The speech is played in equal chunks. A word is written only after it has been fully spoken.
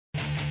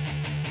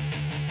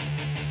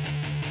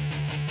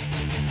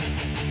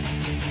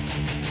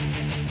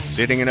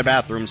Sitting in a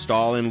bathroom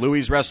stall in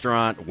Louis'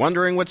 restaurant,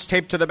 wondering what's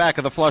taped to the back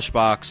of the flush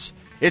box,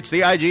 it's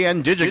the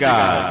IGN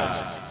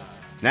Digigods.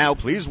 Now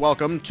please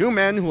welcome two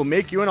men who will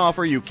make you an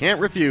offer you can't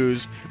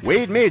refuse,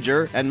 Wade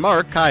Major and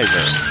Mark Kaiser.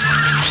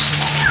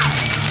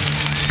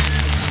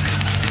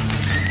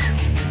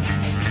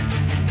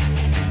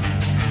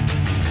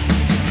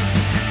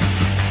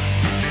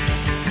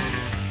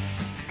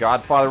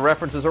 Godfather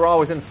references are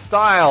always in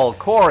style.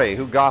 Corey,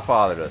 who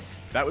godfathered us?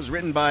 That was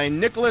written by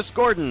Nicholas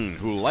Gordon,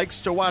 who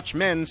likes to watch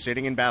men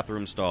sitting in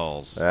bathroom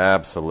stalls.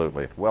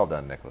 Absolutely. Well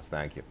done, Nicholas.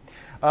 Thank you.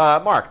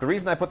 Mark, the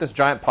reason I put this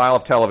giant pile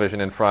of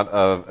television in front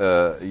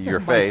of your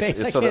face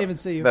is I can't even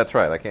see you. That's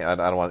right. I can't.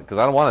 I don't want because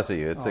I don't want to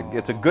see you.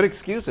 It's a good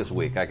excuse this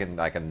week. I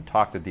can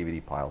talk to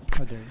DVD piles.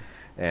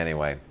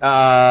 Anyway,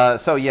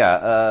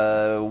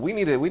 we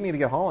need to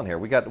get hauling here.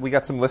 We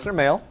got some listener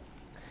mail,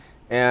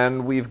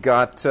 and we've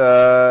got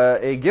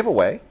a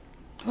giveaway.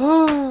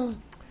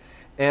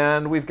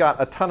 And we've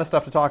got a ton of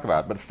stuff to talk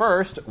about. But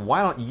first,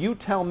 why don't you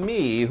tell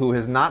me, who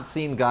has not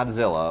seen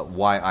Godzilla,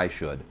 why I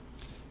should?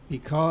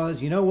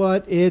 Because, you know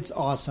what? It's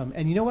awesome.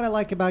 And you know what I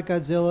like about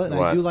Godzilla? And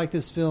I do like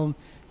this film,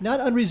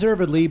 not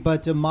unreservedly,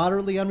 but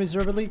moderately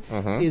unreservedly,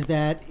 is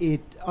that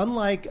it,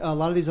 unlike a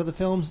lot of these other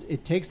films,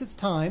 it takes its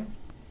time,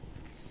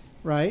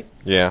 right?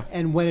 Yeah.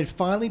 And when it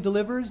finally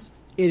delivers,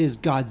 it is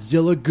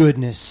Godzilla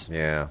goodness.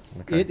 Yeah.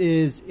 Okay. It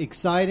is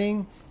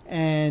exciting,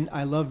 and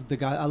I love the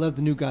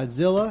new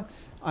Godzilla.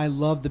 I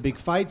love the big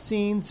fight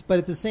scenes, but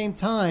at the same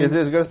time, is it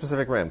as good as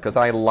Pacific Rim? Because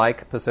I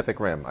like Pacific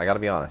Rim. I got to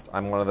be honest.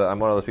 I'm one of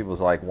those people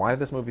who's like, why did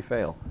this movie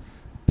fail?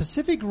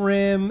 Pacific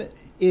Rim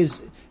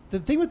is the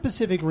thing with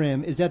Pacific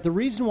Rim is that the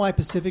reason why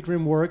Pacific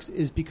Rim works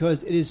is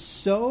because it is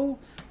so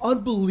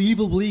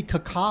unbelievably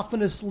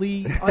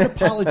cacophonously,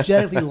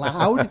 unapologetically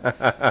loud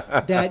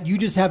that you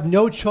just have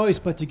no choice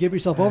but to give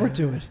yourself over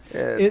to it.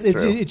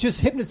 It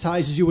just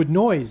hypnotizes you with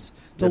noise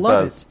to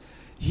love it.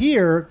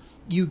 Here,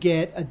 you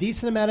get a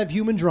decent amount of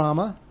human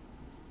drama,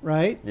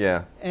 right?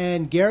 Yeah.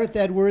 And Gareth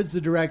Edwards, the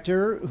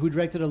director, who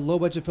directed a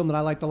low-budget film that I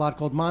liked a lot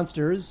called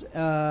Monsters,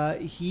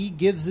 he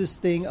gives this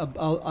thing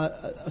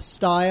a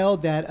style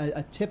that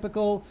a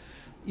typical,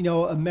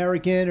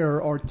 American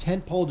or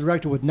tentpole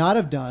director would not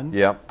have done.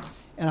 Yep.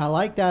 And I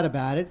like that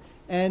about it.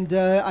 And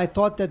I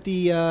thought that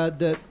the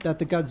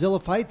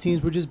Godzilla fight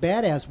scenes were just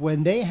badass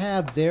when they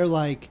have their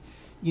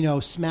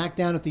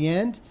smackdown at the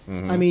end.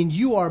 I mean,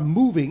 you are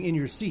moving in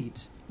your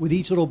seat with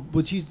each little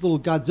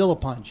Godzilla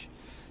punch.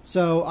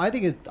 So I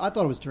thought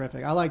it was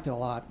terrific. I liked it a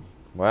lot.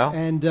 Well,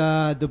 and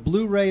the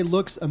Blu-ray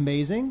looks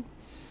amazing.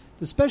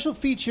 The special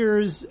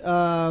features,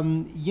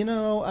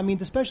 the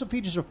special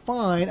features are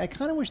fine. I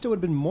kind of wish there would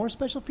have been more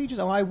special features.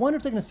 I wonder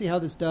if they're going to see how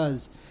this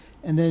does,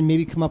 and then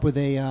maybe come up with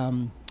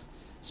a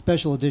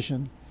special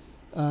edition.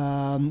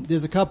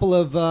 There's a couple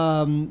of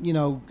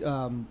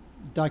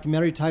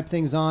documentary type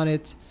things on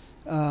it.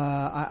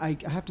 I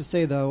have to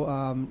say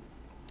though.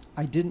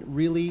 I didn't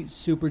really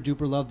super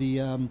duper love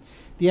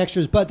the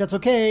extras, but that's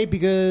okay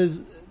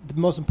because the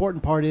most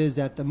important part is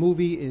that the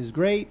movie is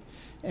great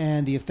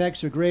and the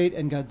effects are great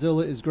and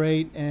Godzilla is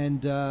great,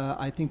 and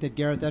I think that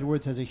Gareth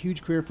Edwards has a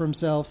huge career for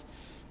himself,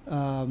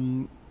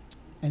 and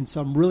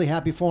so I'm really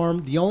happy for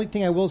him. The only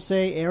thing I will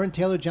say, Aaron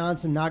Taylor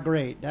Johnson, not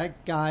great.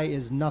 That guy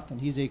is nothing.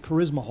 He's a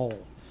charisma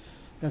hole.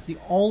 That's the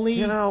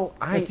only.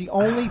 That's the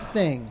only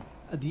thing.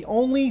 The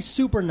only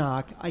super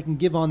knock I can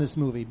give on this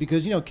movie,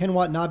 because, Ken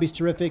Watanabe's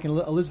terrific and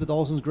Elizabeth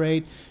Olsen's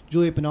great.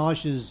 Julia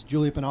Binoche is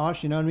Julia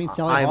Binoche, you know what I mean?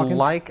 Sally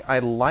Hawkins. I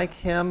like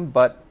him,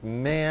 but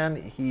man,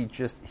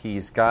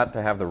 he's got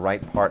to have the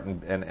right part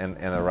and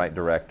the right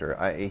director.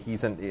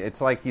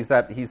 It's like he's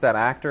that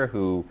actor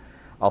who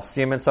I'll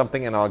see him in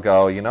something and I'll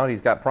go,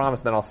 he's got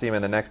promise, then I'll see him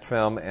in the next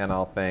film and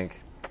I'll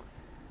think,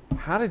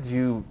 How did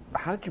you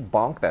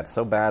bonk that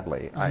so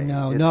badly? I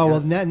know. Well,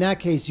 in that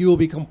case, you will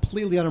be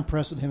completely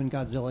unimpressed with him in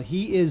Godzilla.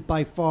 He is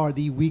by far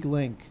the weak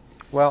link.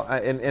 Well,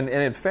 and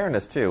in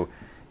fairness, too,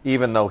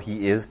 even though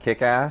he is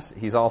kick-ass,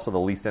 he's also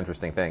the least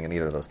interesting thing in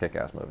either of those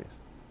kick-ass movies.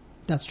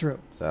 That's true.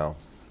 So,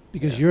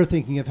 because you're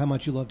thinking of how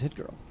much you loved Hit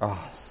Girl.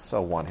 Oh,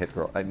 so want Hit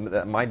Girl.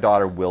 My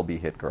daughter will be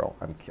Hit Girl.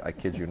 I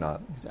kid you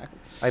not. Exactly.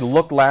 I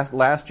looked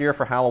last year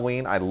for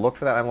Halloween. I looked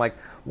for that. I'm like,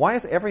 why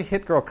is every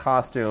Hit Girl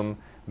costume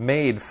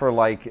made for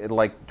like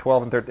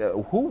 12 and 13?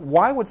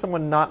 Why would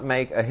someone not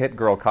make a Hit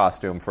Girl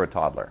costume for a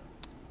toddler?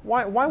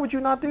 Why would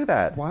you not do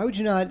that? Why would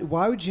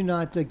you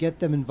not get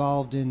them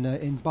involved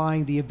in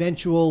buying the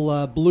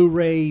eventual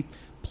Blu-ray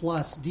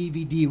plus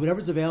DVD,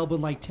 whatever's available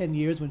in like 10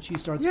 years when she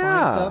starts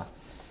buying stuff?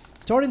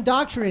 Start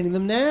indoctrinating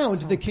them now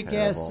into the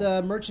kick-ass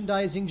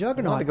merchandising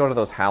juggernaut. I want to go to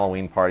those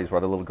Halloween parties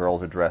where the little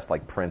girls are dressed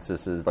like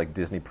princesses, like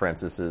Disney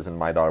princesses, and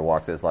my daughter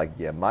walks in. It's like,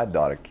 yeah, my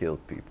daughter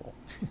killed people.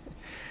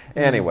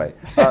 Anyway,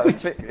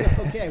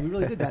 okay, we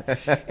really did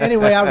that.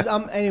 Anyway,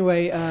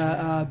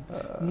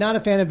 not a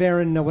fan of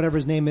Aaron, whatever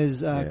his name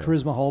is,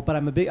 Charisma Hole, but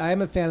I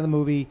am a fan of the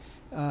movie,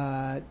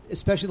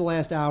 especially the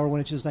last hour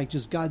when it's just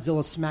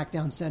Godzilla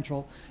Smackdown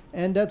Central,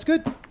 and that's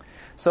good.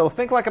 So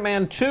Think Like a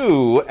Man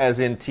 2, as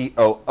in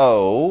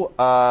T-O-O,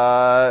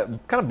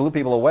 kind of blew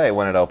people away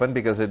when it opened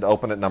because it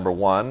opened at number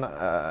 1,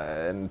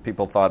 and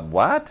people thought,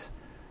 what?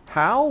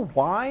 How?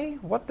 Why?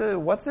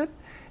 What's it?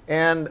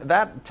 And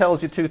that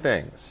tells you two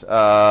things.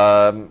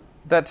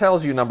 That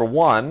tells you, number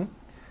one,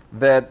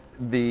 that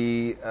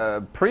the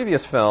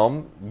previous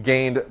film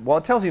gained, well,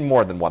 it tells you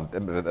more than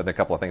a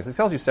couple of things. It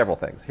tells you several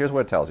things. Here's what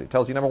it tells you. It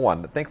tells you, number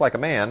one, that Think Like a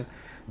Man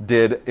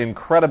did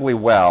incredibly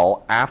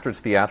well after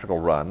its theatrical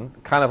run,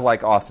 kind of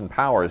like Austin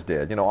Powers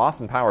did. You know,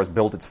 Austin Powers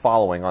built its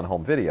following on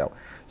home video.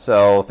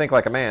 So Think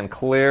Like a Man,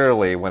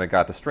 clearly, when it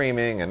got to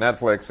streaming and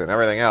Netflix and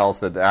everything else,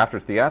 that after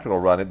its theatrical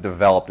run, it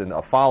developed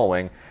a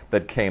following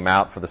that came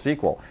out for the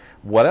sequel.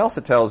 What else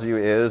it tells you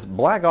is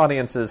black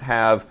audiences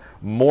have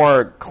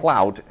more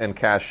clout and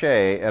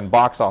cachet and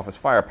box office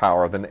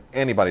firepower than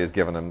anybody has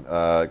given them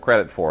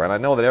credit for. And I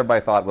know that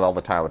everybody thought with all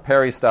the Tyler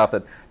Perry stuff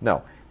that,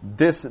 no,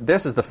 this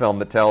is the film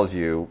that tells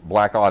you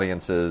black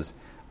audiences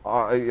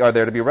are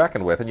there to be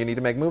reckoned with, and you need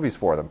to make movies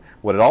for them.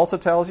 What it also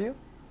tells you,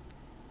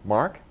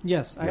 Mark?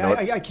 Yes,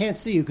 I can't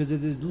see you because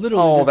it is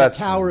literally a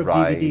tower of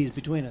DVDs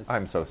between us.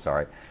 I'm so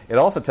sorry. It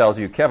also tells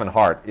you Kevin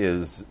Hart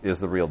is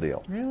the real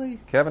deal.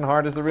 Really? Kevin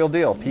Hart is the real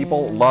deal.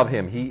 People love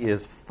him. He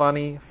is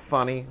funny.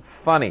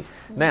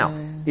 Now,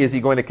 is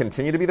he going to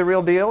continue to be the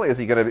real deal? Is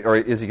he going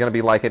to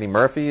be like Eddie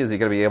Murphy? Is he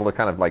going to be able to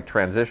kind of like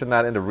transition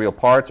that into real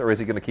parts, or is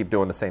he going to keep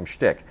doing the same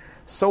shtick?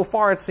 So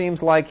far, it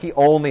seems like he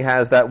only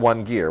has that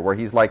one gear, where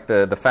he's like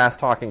the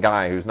fast-talking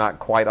guy who's not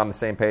quite on the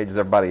same page as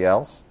everybody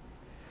else.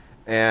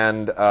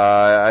 And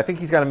I think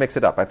he's got to mix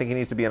it up. I think he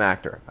needs to be an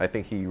actor. I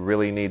think he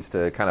really needs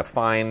to kind of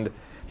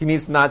he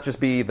needs to not just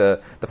be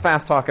the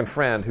fast-talking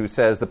friend who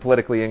says the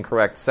politically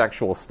incorrect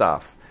sexual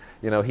stuff.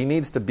 You know, he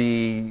needs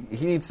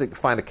to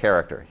find a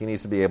character. He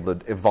needs to be able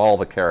to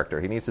evolve a character.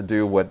 He needs to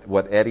do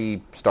what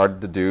Eddie started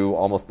to do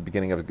almost at the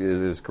beginning of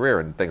his career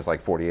in things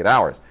like 48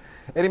 Hours.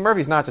 Eddie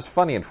Murphy's not just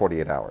funny in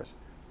 48 Hours.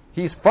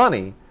 He's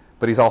funny,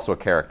 but he's also a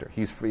character.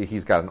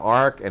 He's got an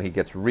arc, and he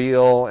gets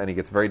real, and he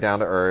gets very down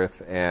to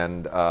earth,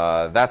 and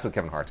that's what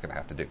Kevin Hart's going to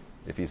have to do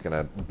if he's going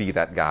to be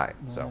that guy.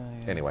 So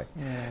anyway,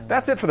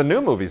 that's it for the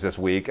new movies this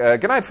week.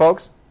 Good night,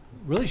 folks.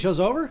 Really, show's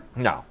over?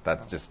 No,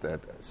 that's just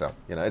so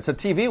it's a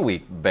TV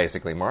week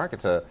basically, Mark.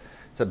 It's a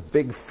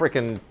big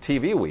frickin'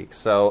 TV week.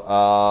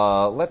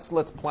 So let's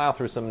plow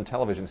through some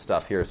television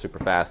stuff here super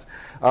fast.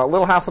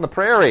 Little House on the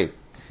Prairie.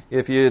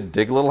 If you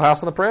dig Little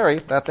House on the Prairie,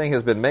 that thing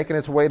has been making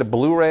its way to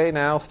Blu-ray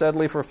now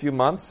steadily for a few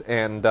months,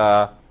 and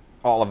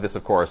all of this,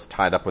 of course,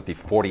 tied up with the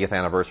 40th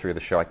anniversary of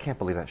the show. I can't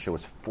believe that show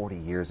was 40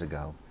 years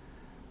ago.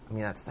 I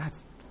mean,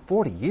 that's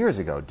 40 years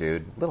ago,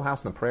 dude. Little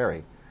House on the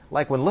Prairie.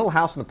 Like when Little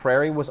House on the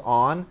Prairie was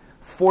on,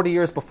 40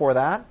 years before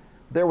that,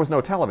 there was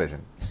no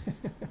television.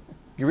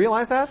 You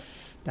realize that?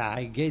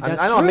 I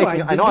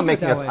know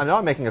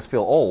I'm making us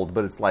feel old,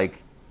 but it's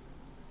like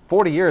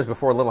 40 years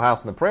before Little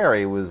House on the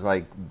Prairie was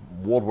like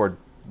World War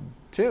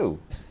II. You're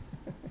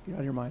out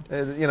of your mind.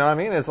 You know what I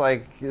mean? It's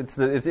like it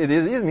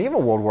isn't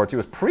even World War II.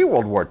 It's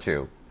pre-World War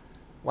II.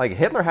 Like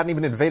Hitler hadn't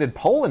even invaded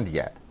Poland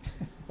yet.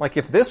 Like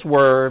if this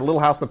were Little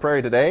House on the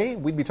Prairie today,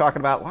 we'd be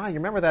talking about, wow, you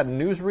remember that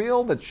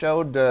newsreel that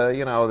showed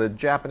the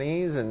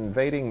Japanese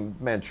invading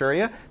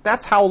Manchuria?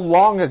 That's how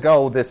long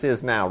ago this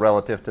is now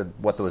relative to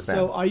what was then.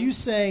 So are you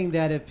saying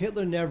that if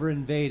Hitler never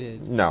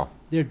invaded, no,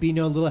 there'd be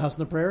no Little House on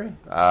the Prairie?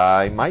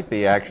 I might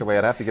be, actually.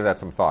 I'd have to give that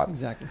some thought.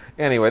 Exactly.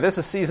 Anyway, this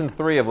is Season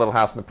 3 of Little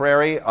House on the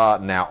Prairie,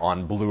 now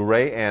on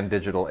Blu-ray and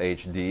digital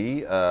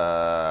HD.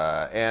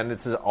 And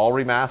it's all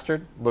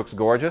remastered. Looks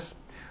gorgeous.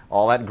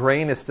 All that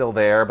grain is still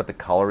there, but the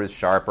color is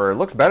sharper. It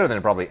looks better than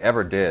it probably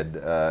ever did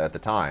at the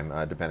time,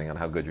 depending on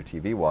how good your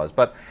TV was.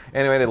 But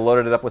anyway, they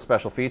loaded it up with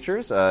special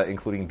features,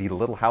 including the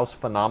Little House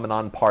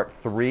Phenomenon Part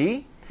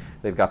 3.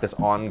 They've got this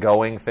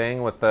ongoing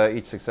thing with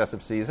each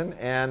successive season,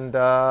 and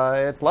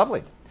it's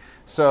lovely.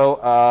 So,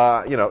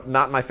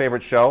 not my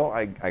favorite show.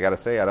 I got to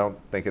say, I don't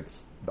think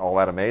it's all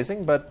that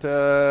amazing, but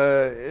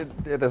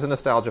there's a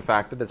nostalgia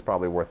factor that's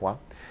probably worthwhile.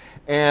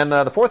 And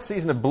the fourth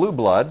season of Blue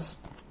Bloods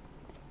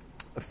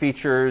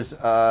features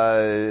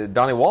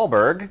Donnie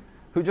Wahlberg,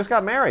 who just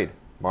got married.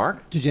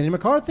 Mark? To Jenny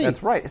McCarthy.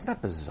 That's right. Isn't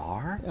that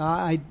bizarre?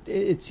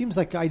 It seems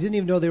like I didn't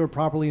even know they were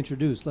properly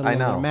introduced, let alone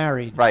they're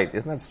married. Right.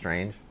 Isn't that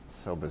strange? It's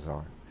so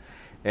bizarre.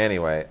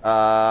 Anyway,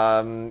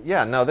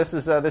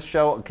 this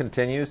show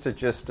continues to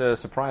just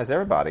surprise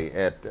everybody.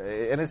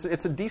 And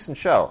it's a decent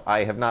show.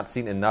 I have not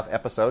seen enough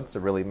episodes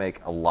to really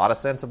make a lot of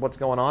sense of what's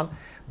going on.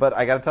 But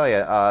I got to tell you,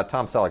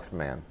 Tom Selleck's the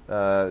man.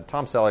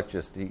 Tom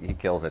Selleck he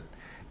kills it.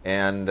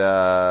 And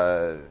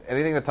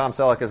anything that Tom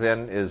Selleck is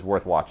in is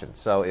worth watching.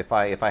 So if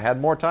I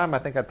had more time, I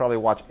think I'd probably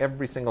watch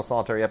every single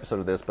solitary episode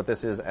of this. But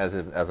this is, as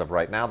of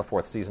right now, the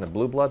fourth season of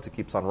Blue Bloods. It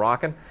keeps on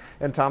rocking.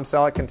 And Tom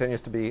Selleck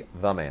continues to be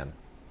the man.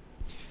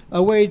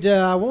 Wade,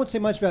 I won't say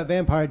much about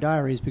Vampire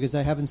Diaries because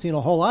I haven't seen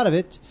a whole lot of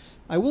it.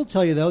 I will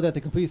tell you, though, that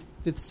the complete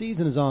fifth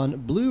season is on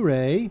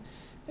Blu-ray.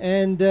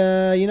 And,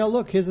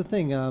 look, here's the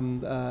thing.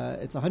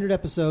 It's 100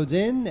 episodes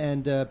in,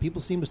 and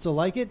people seem to still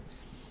like it.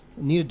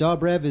 Nina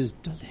Dobrev is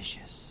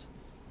delicious.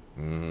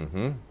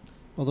 Mm-hmm.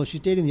 although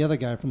she's dating the other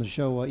guy from the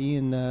show,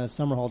 Ian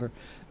Somerhalder.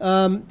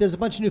 There's a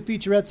bunch of new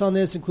featurettes on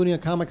this, including a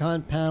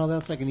Comic-Con panel.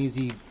 That's like an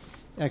easy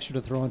extra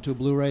to throw into a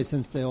Blu-ray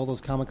since all those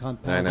Comic-Con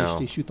panels,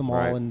 they shoot them all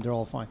right. and they're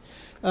all fine.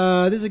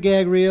 There's a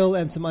gag reel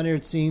and some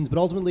unaired scenes, but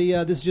ultimately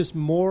this is just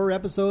more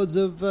episodes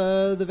of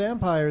the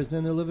vampires,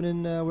 and they're living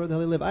in where the hell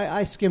they live.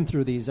 I skimmed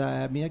through these.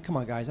 I mean, come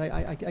on, guys.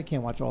 I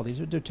can't watch all these.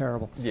 They're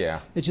terrible. Yeah.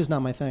 It's just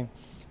not my thing.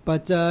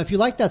 But if you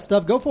like that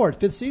stuff, go for it.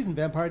 5th season,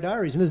 Vampire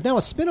Diaries. And there's now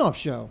a spin-off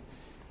show.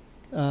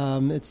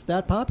 It's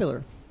that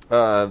popular.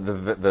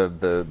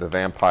 The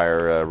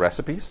vampire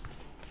recipes?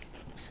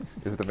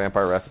 Is it the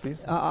Vampire Recipes?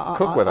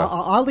 Cook with us.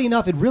 Oddly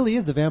enough, it really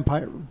is the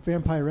Vampire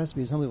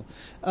Recipe. It's unbelievable.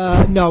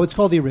 No, it's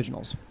called The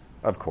Originals.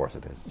 Of course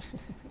it is.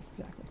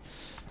 Exactly.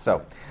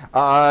 So,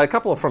 a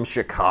couple from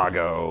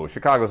Chicago.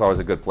 Chicago is always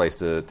a good place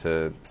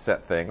to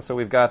set things. So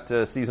we've got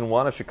Season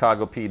 1 of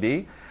Chicago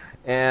PD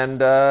and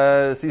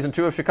Season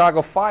 2 of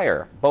Chicago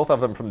Fire, both of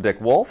them from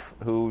Dick Wolf,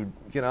 who,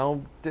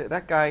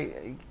 that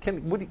guy,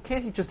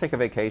 can't he just take a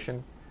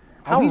vacation?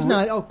 He's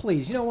not. Oh,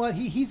 please. You know what?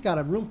 He's got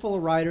a room full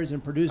of writers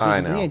and producers,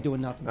 and he ain't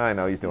doing nothing. I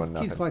know, he's doing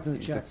nothing. He's collecting the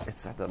checks.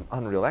 It's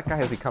unreal. That guy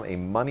has become a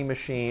money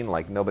machine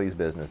like nobody's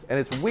business. And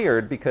it's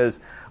weird because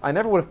I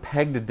never would have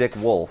pegged Dick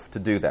Wolf to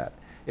do that.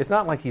 It's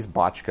not like he's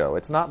Bochco.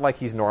 It's not like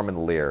he's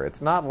Norman Lear.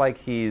 It's not like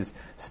he's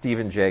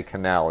Stephen J.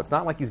 Cannell. It's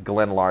not like he's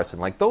Glenn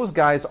Larson. Like, those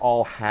guys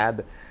all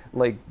had,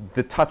 like,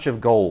 the touch of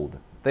gold.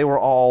 They were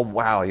all,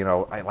 wow,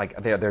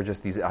 they're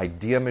just these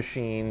idea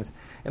machines.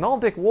 And all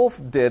Dick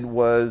Wolf did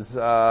was,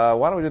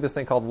 why don't we do this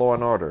thing called Law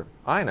and Order?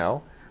 I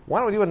know. Why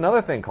don't we do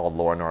another thing called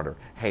Law and Order?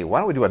 Hey, why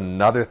don't we do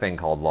another thing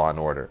called Law and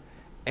Order?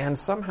 And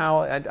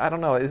somehow, I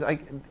don't know.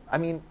 I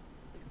mean,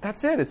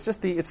 that's it. It's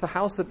just the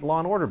house that Law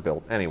and Order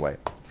built. Anyway,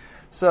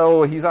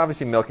 so he's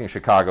obviously milking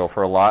Chicago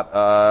for a lot.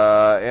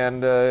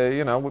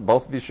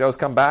 Both of these shows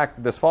come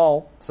back this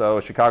fall. So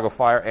Chicago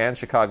Fire and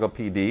Chicago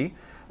PD.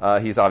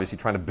 He's obviously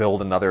trying to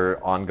build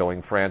another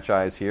ongoing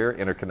franchise here,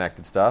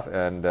 interconnected stuff,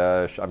 and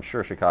I'm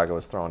sure Chicago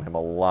is throwing him a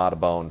lot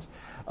of bones.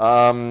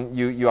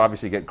 You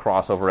obviously get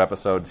crossover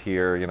episodes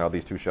here.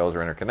 These two shows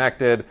are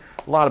interconnected.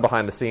 A lot of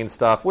behind-the-scenes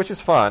stuff, which is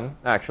fun,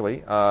 actually,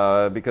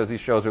 because these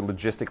shows are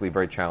logistically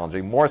very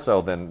challenging, more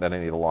so than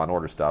any of the Law &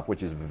 Order stuff,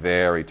 which is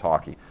very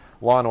talky.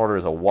 Law & Order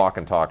is a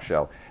walk-and-talk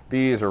show.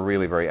 These are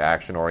really very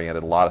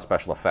action-oriented, a lot of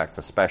special effects,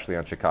 especially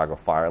on Chicago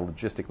Fire,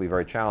 logistically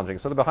very challenging.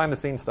 So the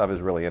behind-the-scenes stuff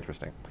is really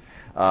interesting.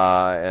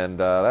 And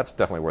that's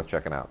definitely worth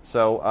checking out.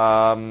 So,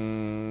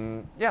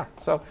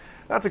 so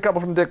that's a couple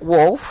from Dick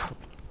Wolf.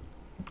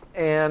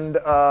 And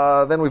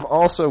then we've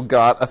also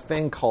got a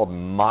thing called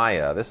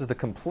Maya. This is the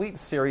complete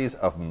series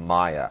of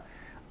Maya.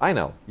 I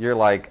know, you're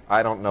like,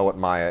 I don't know what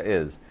Maya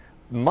is.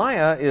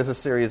 Maya is a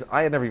series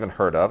I had never even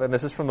heard of, and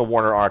this is from the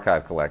Warner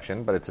Archive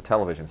collection, but it's a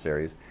television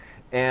series.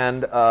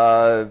 And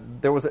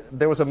there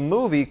was a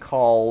movie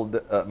called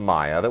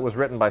Maya that was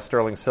written by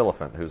Sterling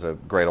Silliphant, who's a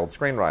great old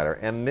screenwriter.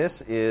 And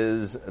this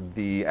is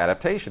the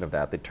adaptation of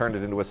that. They turned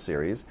it into a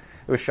series.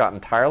 It was shot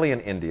entirely in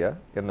India,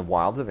 in the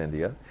wilds of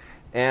India.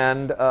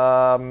 And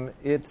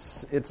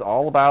it's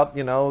all about,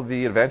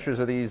 the adventures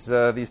of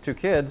these two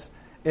kids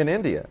in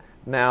India.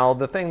 Now,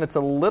 the thing that's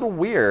a little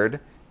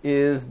weird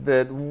is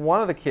that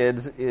one of the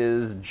kids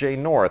is Jay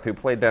North, who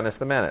played Dennis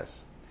the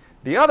Menace.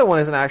 The other one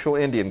is an actual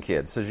Indian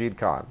kid, Sajid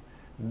Khan.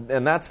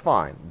 And that's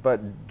fine.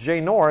 But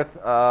Jay North,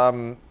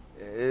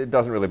 it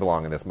doesn't really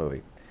belong in this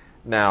movie.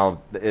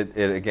 Now,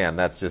 again,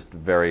 that's just a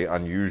very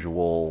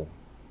unusual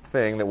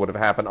thing that would have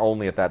happened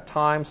only at that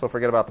time, so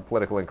forget about the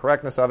political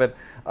incorrectness of it.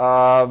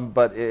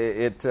 But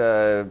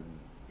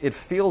it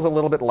feels a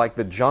little bit like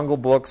the Jungle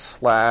Book /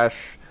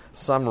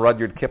 some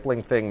Rudyard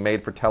Kipling thing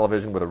made for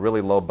television with a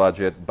really low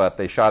budget, but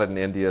they shot it in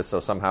India, so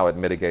somehow it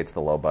mitigates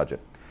the low budget.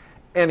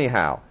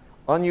 Anyhow,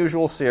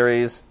 unusual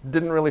series,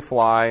 didn't really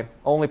fly,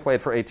 only played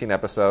for 18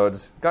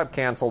 episodes, got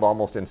canceled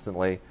almost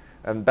instantly,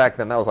 and back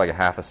then that was like a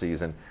half a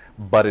season,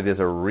 but it is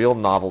a real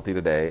novelty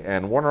today,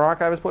 and Warner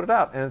Archive has put it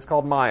out, and it's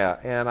called Maya,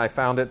 and I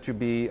found it to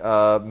be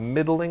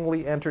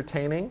middlingly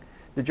entertaining.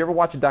 Did you ever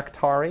watch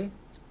Daktari?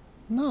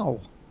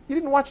 No. You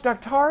didn't watch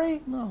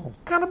Daktari? No.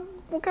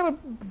 What kind of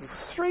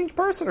strange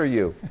person are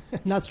you?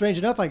 Not strange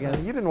enough, I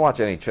guess. You didn't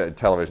watch any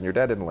television. Your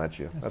dad didn't let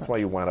you. That's why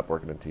you wound up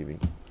working on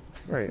TV.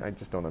 I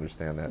just don't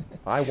understand that.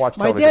 I watched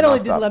television. My dad only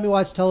nonstop. didn't let me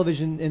watch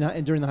television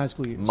during the high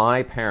school years.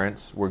 My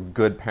parents were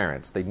good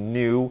parents. They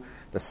knew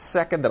the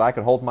second that I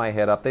could hold my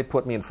head up, they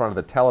put me in front of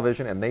the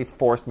television and they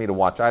forced me to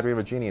watch I Dream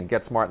of Jeannie and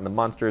Get Smart and the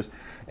Munsters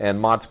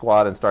and Mod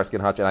Squad and Starsky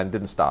and Hutch, and I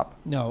didn't stop.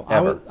 No,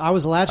 ever. I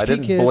was a latchkey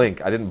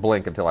kid. I didn't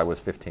blink until I was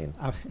 15.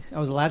 I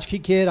was a latchkey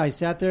kid. I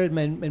sat there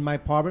in my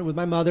apartment with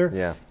my mother,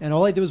 yeah. And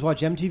all I did was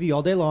watch MTV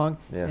all day long.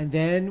 Yeah. And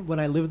then when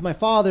I lived with my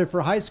father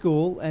for high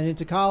school and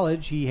into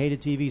college, he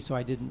hated TV, so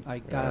I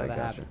got out of the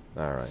habit.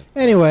 All right.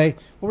 Anyway,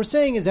 what we're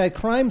saying is that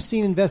Crime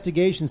Scene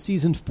Investigation,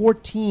 season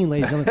 14,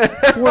 ladies and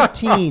gentlemen,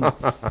 14.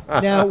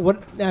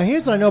 Now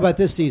here's what I know about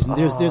this season.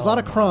 There's a lot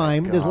of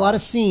crime, there's a lot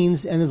of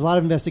scenes, and there's a lot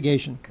of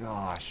investigation.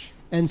 Gosh.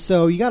 And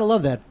so you got to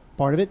love that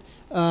part of it.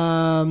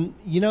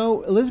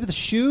 Elizabeth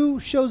Shue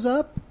shows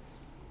up.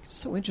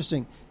 So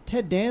interesting.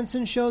 Ted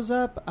Danson shows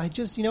up. I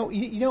just,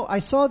 I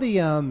saw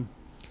the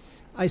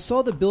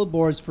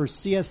billboards for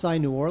CSI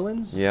New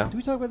Orleans. Yeah. Did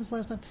we talk about this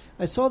last time?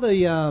 I saw the.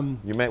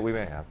 We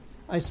may have.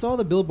 I saw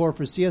the billboard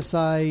for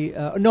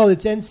CSI. No,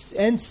 it's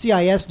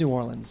NCIS New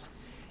Orleans,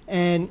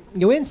 and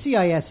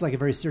NCIS is like a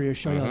very serious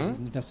show. There's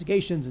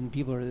investigations and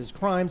there's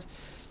crimes.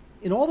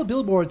 In all the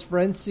billboards for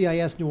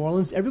NCIS New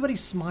Orleans,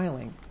 everybody's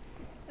smiling,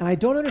 and I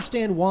don't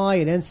understand why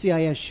an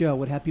NCIS show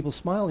would have people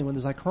smiling when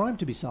there's like crime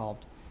to be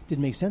solved.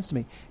 Didn't make sense to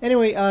me.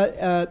 Anyway,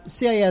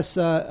 CIS,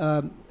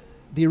 the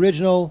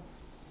original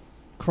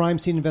crime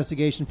scene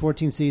investigation,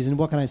 14th season.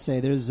 What can I say?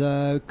 There's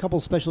a couple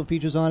special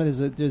features on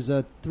it. There's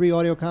 3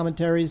 audio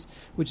commentaries,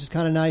 which is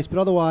kind of nice. But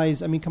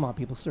otherwise, I mean, come on,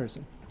 people,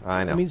 seriously.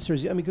 I know. I mean,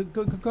 seriously. I mean,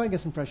 go ahead and get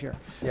some fresh air.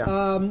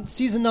 Yeah.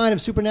 Season 9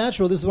 of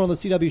Supernatural. This is one of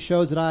the CW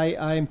shows that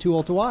I am too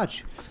old to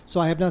watch,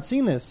 so I have not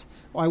seen this.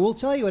 I will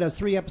tell you, it has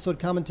 3 episode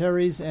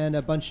commentaries and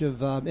a bunch of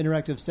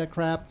interactive set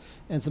crap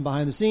and some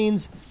behind the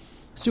scenes.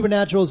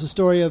 Supernatural is the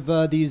story of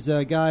these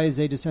guys.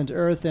 They descend to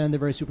Earth, and they're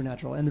very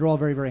supernatural. And they're all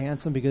very, very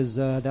handsome because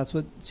that's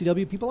what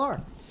CW people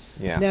are.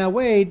 Yeah. Now,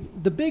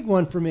 Wade, the big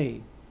one for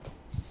me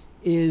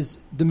is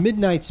the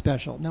Midnight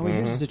Special. Now, Wade,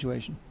 here's the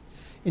situation.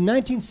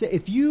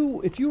 If you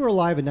were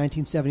alive in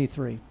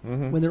 1973,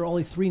 when there were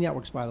only 3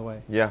 networks, by the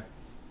way. Yeah.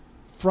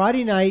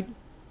 Friday night,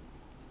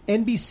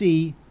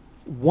 NBC,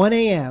 1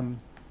 a.m.,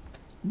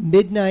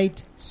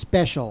 Midnight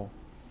Special.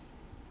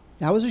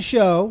 That was a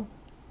show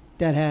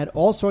that had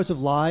all sorts of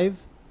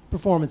live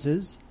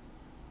performances.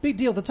 Big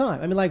deal at the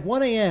time. I mean, like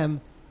 1 a.m.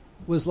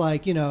 was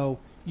like, you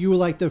were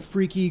like the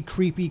freaky,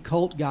 creepy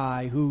cult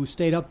guy who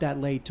stayed up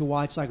that late to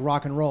watch like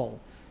rock and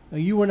roll. Now,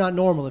 you were not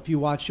normal if you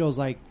watched shows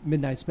like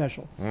Midnight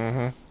Special.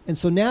 And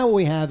so now what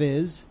we have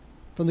is,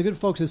 from the good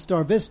folks at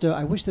Star Vista,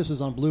 I wish this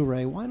was on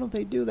Blu-ray. Why don't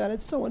they do that?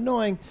 It's so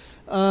annoying.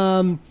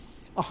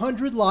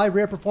 100 live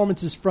rare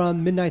performances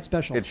from Midnight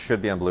Special. It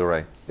should be on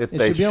Blu-ray.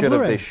 They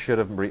should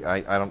have.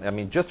 I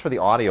mean, just for the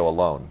audio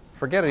alone.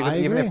 Forget it.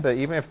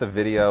 Even if the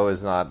video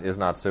is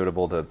not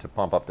suitable to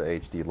pump up to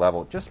HD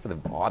level, just for the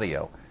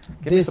audio,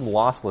 give me some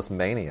lossless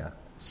mania.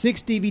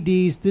 6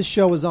 DVDs. This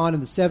show was on in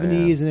the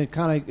 70s, and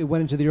it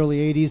went into the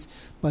early 80s.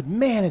 But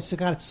man, it's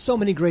got so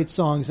many great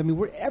songs. I mean,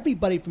 we're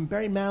everybody from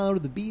Barry Manilow to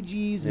the Bee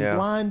Gees and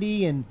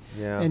Blondie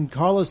and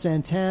Carlos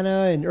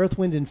Santana and Earth,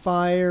 Wind and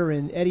Fire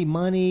and Eddie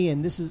Money,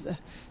 and this is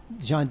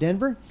John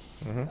Denver.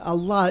 A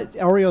lot.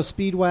 REO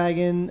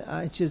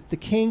Speedwagon. It's just the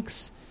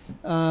Kinks.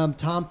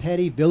 Tom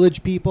Petty,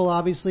 Village People,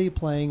 obviously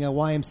playing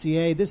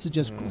YMCA. This is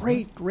just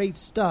great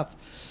stuff.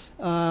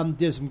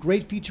 There's some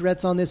great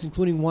featurettes on this,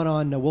 including one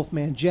on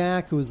Wolfman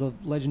Jack, who is a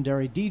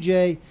legendary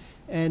DJ.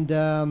 And,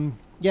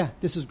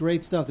 this is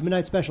great stuff. The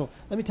Midnight Special.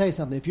 Let me tell you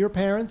something. If you're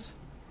parents,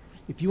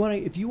 if you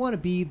want to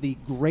be the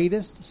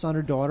greatest son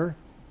or daughter,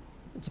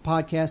 it's a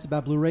podcast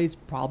about Blu-rays,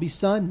 probably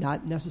son,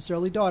 not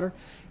necessarily daughter.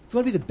 If you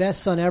want to be the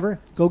best son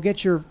ever, go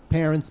get your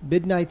parents'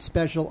 Midnight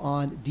Special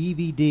on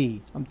DVD.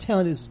 I'm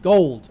telling you, this is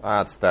gold.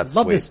 That's love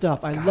sweet. This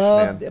stuff.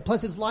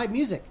 Plus it's live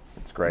music.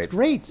 It's great. It's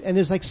great. And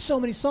there's like so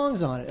many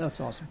songs on it.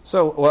 That's awesome.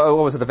 So, what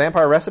was it? The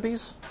Vampire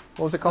Recipes?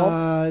 What was it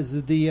called? Is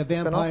it the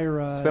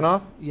Vampire...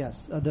 Spin-off?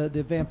 Yes.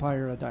 The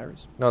Vampire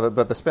Diaries. No,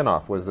 but the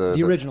spin-off was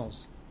the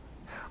originals.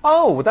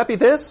 Oh, would that be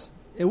this?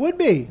 It would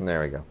be.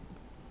 There we go.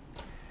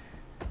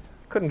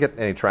 Couldn't get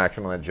any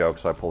traction on that joke,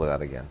 so I pulled it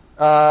out again.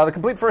 The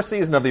complete first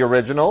season of the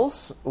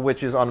originals,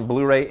 which is on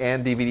Blu-ray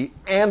and DVD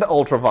and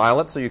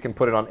Ultraviolet, so you can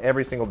put it on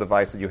every single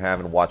device that you have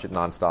and watch it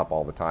nonstop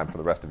all the time for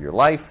the rest of your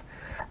life.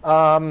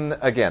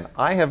 Again,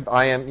 I am,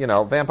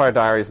 Vampire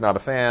Diaries, not a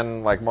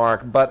fan like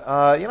Mark, but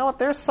you know what?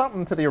 There's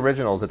something to the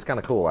originals. It's kind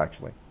of cool,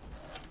 actually.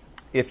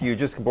 If you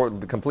just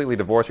completely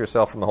divorce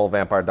yourself from the whole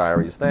Vampire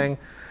Diaries thing,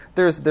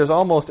 there's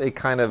almost a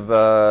kind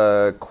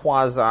of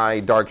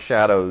quasi Dark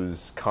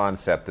Shadows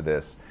concept to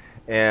this.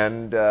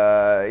 And,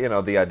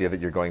 the idea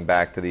that you're going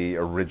back to the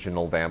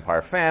original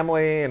vampire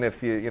family, and if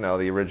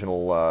the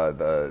original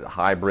the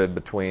hybrid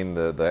between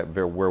the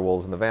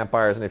werewolves and the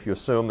vampires, and if you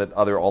assume that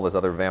all this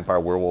other vampire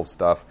werewolf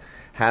stuff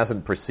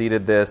hasn't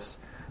preceded this,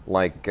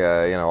 like,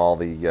 all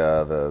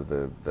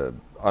the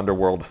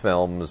underworld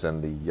films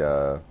and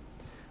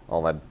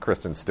all that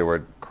Kristen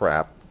Stewart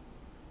crap.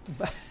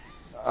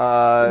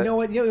 You know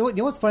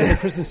what's funny about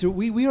Kristen Stewart?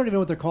 We don't even know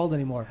what they're called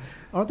anymore.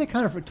 Aren't they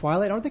kind of for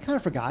Twilight? Aren't they kind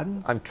of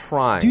forgotten? I'm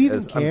trying. Do you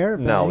even care?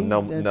 No,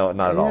 not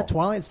at all.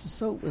 Twilight is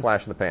so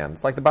flash in the pan.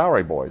 It's like the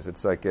Bowery Boys.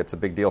 It's like it's a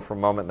big deal for a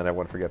moment, and then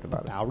everyone forgets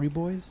about it. Bowery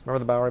Boys? Remember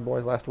the Bowery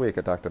Boys last week?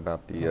 I talked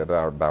about the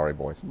Bowery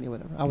Boys. Yeah,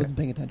 whatever. I wasn't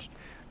paying attention.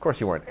 Of course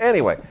you weren't.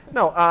 Anyway,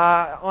 no.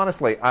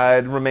 Honestly,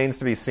 it remains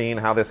to be seen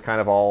how this kind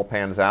of all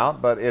pans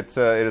out. But it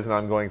is an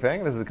ongoing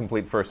thing. This is the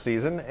complete first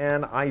season,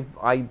 and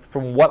I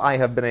from what I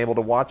have been able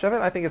to watch of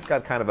it, I think it's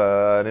got kind of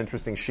an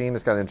interesting sheen.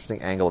 It's got an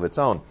interesting angle of its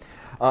own.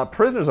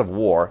 Prisoners of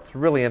War. It's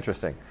really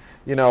interesting.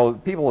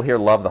 People here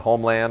love The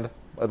Homeland.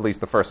 At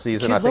least the first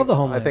season. Kids love The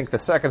Homeland. I think the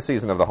second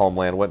season of The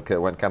Homeland went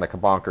kind of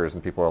kabonkers,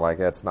 and people are like,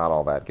 "It's not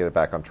all that. Get it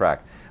back on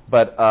track."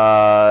 But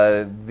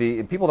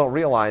the people don't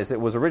realize it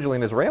was originally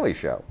an Israeli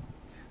show.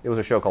 It was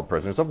a show called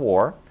Prisoners of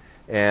War,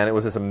 And it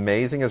was this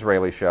amazing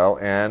Israeli show,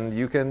 and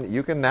you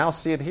can now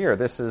see it here.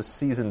 This is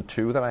season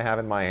 2 that I have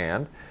in my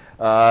hand.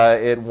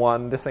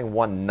 This thing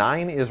won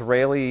 9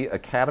 Israeli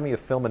Academy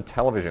of Film and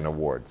Television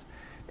Awards.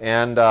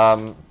 And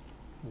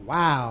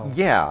wow.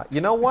 Yeah,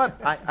 you know what?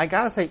 I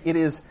gotta say,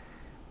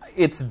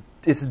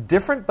 it's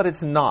different, but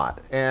it's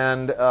not.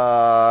 And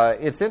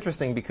it's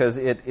interesting because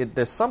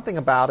there's something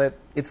about it.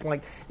 It's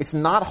like, it's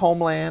not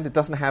Homeland. It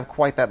doesn't have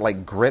quite that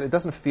like grit. It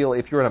doesn't feel,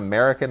 if you're an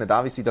American, it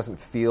obviously doesn't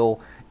feel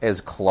as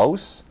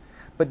close,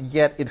 but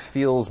yet it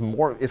feels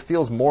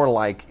more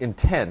like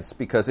intense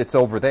because it's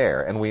over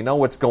there and we know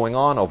what's going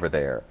on over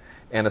there.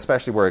 And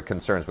especially where it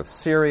concerns with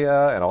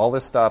Syria and all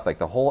this stuff,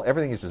 like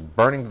everything is just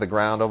burning to the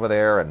ground over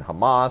there, and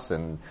Hamas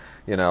and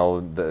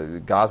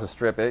the Gaza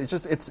Strip.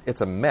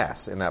 It's a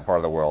mess in that part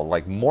of the world,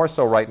 like more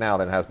so right now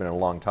than it has been in a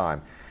long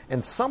time.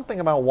 And something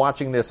about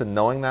watching this and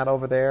knowing that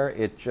over there,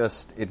 it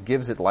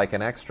gives it like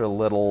puts a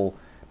little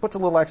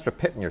extra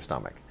pit in your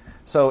stomach.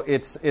 So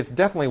it's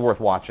definitely worth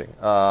watching.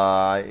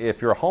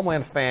 If you're a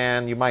Homeland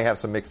fan, you might have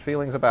some mixed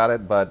feelings about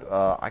it, but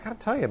I got to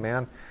tell you,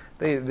 man,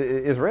 the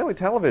Israeli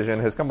television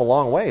has come a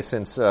long way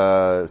since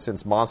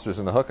Monsters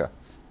in the Hookah.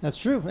 That's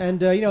true,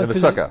 and in the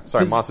Sukkah.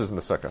 Sorry, Monsters in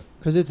the Sukkah.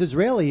 Because it's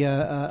Israeli.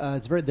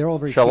 They're all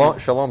very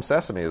Shalom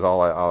Sesame is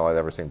all I'd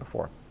ever seen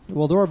before.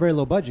 Well, they're all very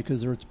low budget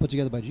because they're put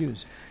together by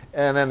Jews.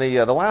 And then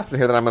the last one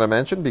here that I'm going to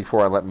mention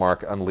before I let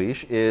Mark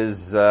unleash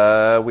is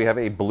we have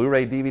a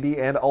Blu-ray DVD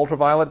and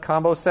Ultraviolet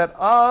combo set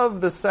of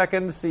the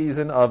 2nd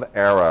season of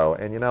Arrow.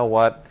 And you know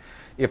what?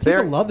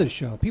 People love this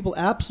show. People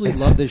absolutely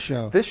love this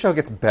show. This show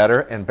gets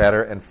better and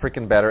better and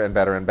freaking better and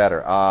better and better.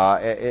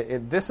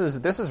 This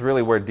is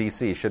really where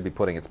DC should be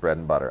putting its bread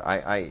and butter.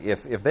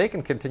 If they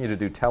can continue to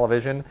do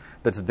television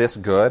that's this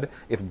good,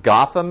 if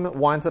Gotham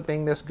winds up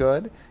being this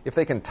good, if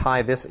they can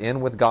tie this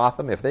in with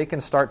Gotham, if they can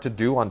start to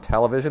do on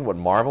television what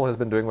Marvel has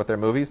been doing with their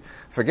movies,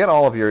 forget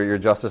all of your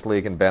Justice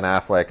League and Ben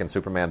Affleck and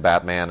Superman,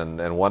 Batman,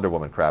 and Wonder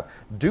Woman crap.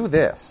 Do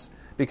this.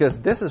 Because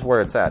this is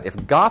where it's at.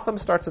 If Gotham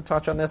starts to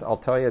touch on this, I'll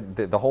tell you,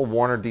 the whole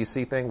Warner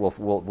DC thing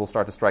will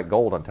start to strike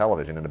gold on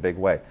television in a big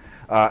way.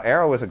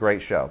 Arrow is a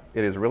great show.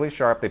 It is really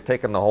sharp. They've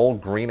taken the whole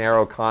Green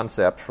Arrow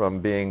concept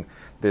from being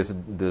this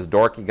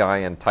dorky guy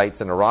in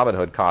tights and a Robin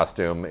Hood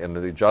costume in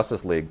the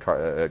Justice League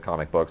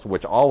comic books,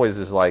 which always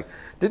is like,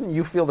 didn't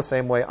you feel the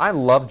same way? I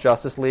love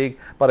Justice League,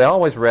 but I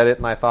always read it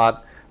and I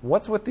thought,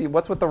 what's with the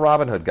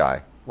Robin Hood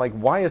guy? Like,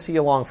 why is he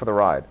along for the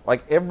ride?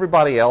 Like,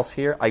 everybody else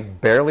here, I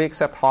barely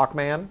accept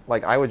Hawkman.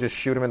 Like, I would just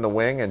shoot him in the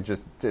wing and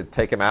just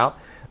take him out.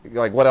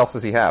 Like, what else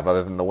does he have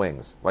other than the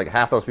wings? Like,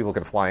 half those people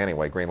can fly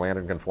anyway. Green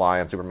Lantern can fly,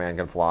 and Superman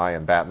can fly,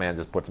 and Batman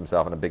just puts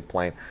himself in a big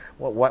plane.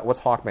 What's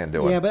Hawkman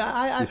doing? Yeah,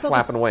 but he's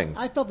flapping wings.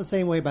 I felt the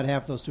same way about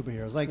half those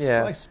superheroes. Like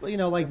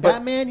But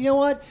Batman. You know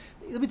what?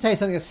 Let me tell you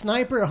something. A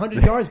sniper,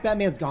 100 yards,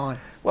 Batman's gone.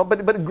 Well,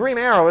 but Green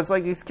Arrow, it's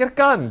like, get a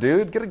gun,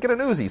 dude. Get an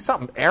Uzi.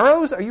 Something.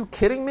 Arrows? Are you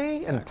kidding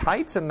me? And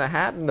tights and the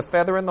hat and the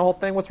feather and the whole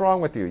thing. What's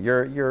wrong with you?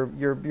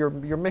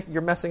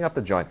 You're messing up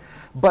the joint.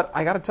 But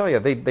I got to tell you,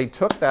 they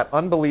took that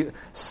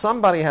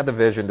somebody had the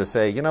vision to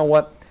say, you know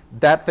what?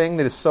 That thing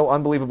that is so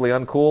unbelievably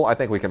uncool, I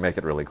think we can make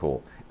it really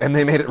cool. And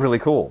they made it really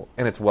cool.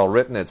 And it's well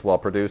written, it's well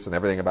produced, and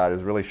everything about it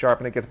is really sharp,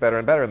 and it gets better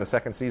and better. And the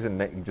 2nd season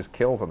it just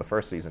kills on the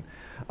 1st season.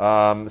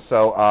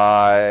 So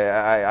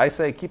I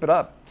say keep it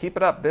up. Keep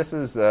it up. This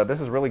is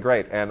really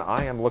great. And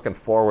I am looking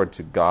forward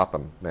to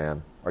Gotham,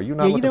 man. Are you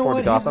not looking forward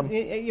to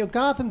Gotham?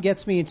 Gotham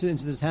gets me into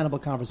this Hannibal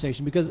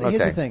conversation because here's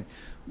the thing.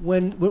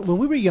 When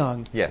we were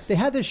young, yes, they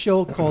had this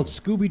show called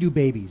Scooby-Doo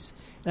Babies.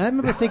 And I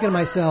remember thinking to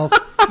myself,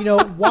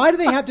 why do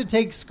they have to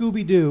take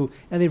Scooby-Doo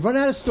and they've run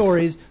out of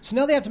stories, so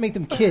now they have to make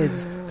them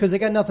kids because they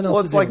got nothing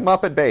else to do. Well, it's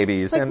like Muppet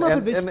Babies. Like and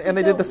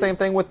they did the same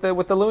thing with the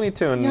Looney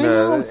Tune. Yeah, I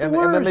know, it's and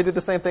then they did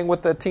the same thing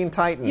with the Teen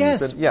Titans.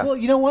 Yes. And, yeah. Well,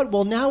 you know what?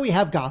 Well, now we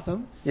have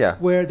Gotham,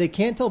 where they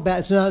can't tell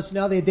bad. So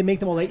now they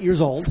make them all 8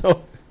 years old.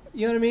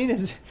 You know what I mean?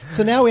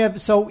 So now we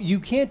have. So you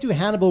can't do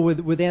Hannibal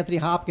with Anthony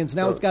Hopkins.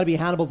 Now it's got to be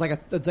Hannibal's like a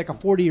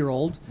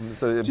 40-year-old.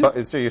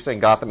 So you're saying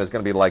Gotham is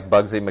going to be like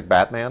Bugsy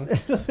McBatman?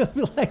 It'll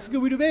be like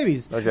Scooby-Doo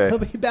babies. Okay. It'll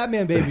be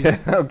Batman babies.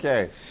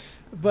 Okay.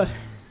 But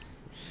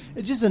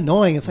it's just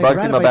annoying. It's like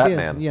Bugsy right Batman.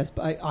 Ideas. Yes,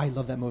 but I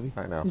love that movie.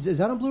 I know. Is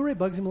that on Blu-ray?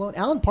 Bugsy Malone,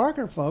 Alan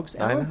Parker, folks.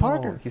 Alan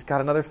Parker. He's got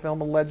another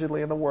film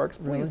allegedly in the works.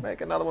 Please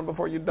make another one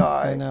before you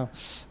die. I know.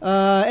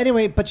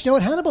 Anyway, but you know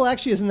what? Hannibal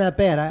actually isn't that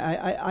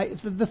bad.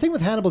 The thing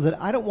with Hannibal is that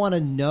I don't want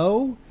to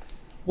know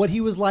what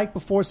he was like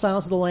before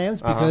Silence of the Lambs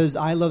because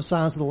I love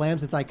Silence of the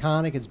Lambs. It's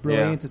iconic. It's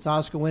brilliant. It's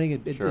Oscar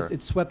winning.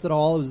 It swept it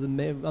all. It was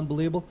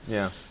unbelievable.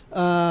 Yeah.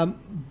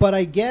 But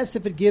I guess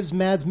if it gives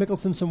Mads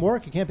Mikkelsen some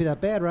work, it can't be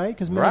that bad, right?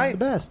 Because Mads is the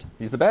best.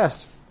 He's the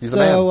best. He's the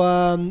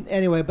man.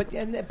 Anyway,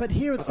 but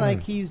here it's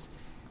like he's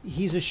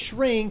a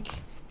shrink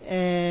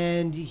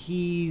and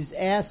he's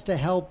asked to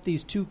help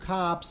these 2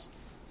 cops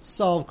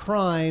solve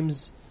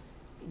crimes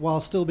while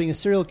still being a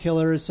serial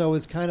killer. So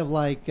it's kind of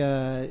like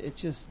it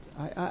just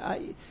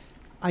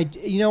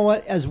you know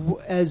what, as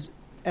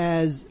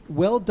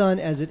well done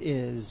as it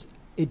is,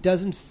 it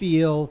doesn't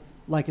feel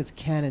like it's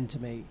canon to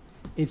me.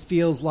 it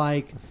feels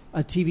like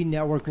a TV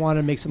network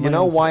wanted to make some You money.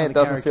 know on why the it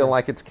doesn't character. feel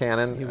like it's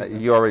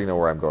canon? You already know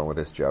where I'm going with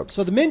this joke.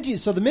 So the Mindy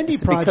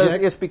It's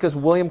project. because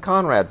William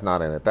Conrad's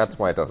not in it. That's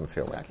why it doesn't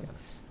feel like Exactly.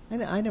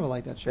 canon. I never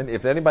liked that show. And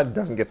if anybody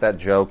doesn't get that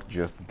joke,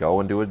 just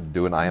go and do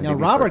an IMDb Now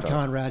Robert search on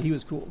it. Conrad, he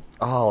was cool.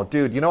 Oh,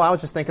 dude, I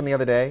was just thinking the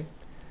other day,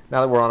 now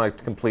that we're on a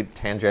complete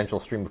tangential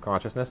stream of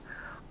consciousness,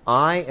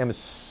 I am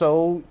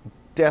so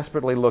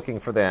desperately looking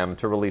for them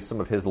to release some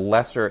of his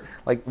lesser...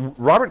 Like,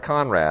 Robert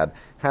Conrad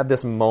had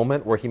this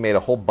moment where he made a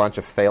whole bunch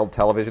of failed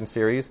television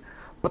series,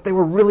 but they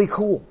were really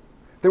cool.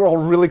 They were all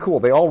really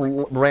cool. They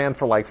all ran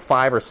for like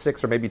 5 or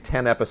 6 or maybe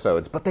 10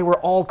 episodes, but they were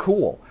all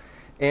cool.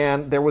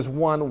 And there was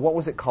one, what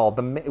was it called,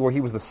 where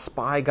he was the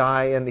spy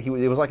guy, and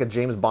it was like a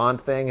James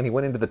Bond thing, and he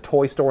went into the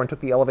toy store and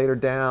took the elevator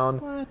down.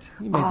 What?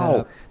 You made that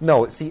up.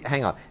 No, see,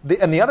 hang on.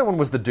 And the other one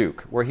was The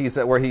Duke, where he's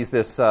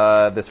this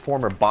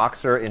former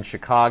boxer in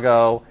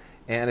Chicago,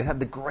 and it had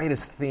the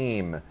greatest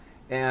theme.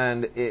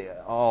 And,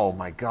 oh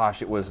my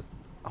gosh, it was,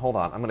 hold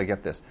on, I'm going to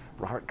get this.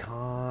 Robert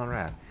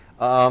Conrad.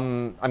 I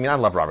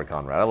love Robert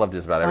Conrad. I love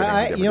just about everything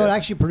he ever did. I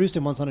actually produced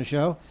him once on a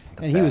show,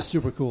 and he was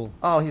super cool.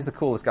 Oh, he's the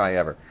coolest guy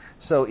ever.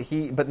 So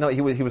he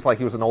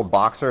was an old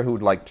boxer who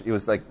like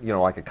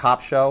a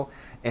cop show,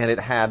 and it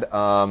had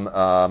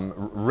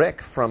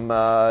Rick from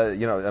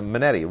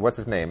Minetti. What's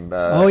his name?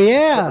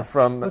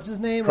 What's his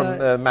name?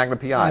 From Magnum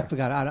PI. I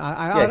forgot.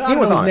 I He don't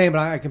was know his on name, it. but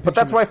I can. But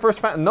that's picture why I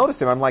first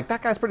noticed him. I'm like,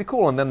 that guy's pretty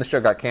cool. And then the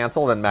show got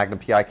canceled, and Magnum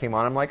PI came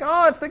on. I'm like,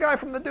 oh, it's the guy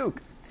from The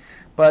Duke.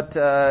 But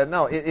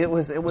no, it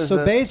was.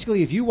 So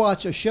basically, if you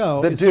watch a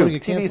show, The it's going to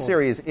Duke get TV canceled.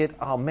 series,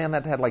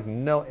 that had like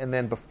no. And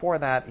then before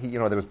that,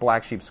 there was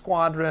Black Sheep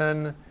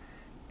Squadron,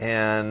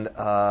 and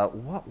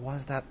what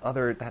was that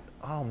other?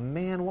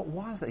 What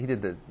was that? He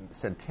did the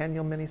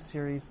Centennial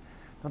miniseries.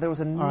 No, there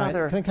was All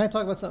another. right. Can I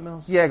talk about something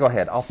else? Yeah, go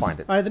ahead. I'll find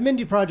it. All right, the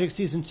Mindy Project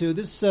season 2.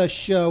 This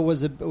show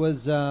was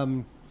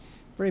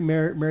very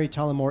Mary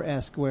Tyler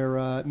Moore-esque,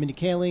 where Mindy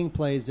Kaling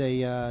plays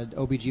a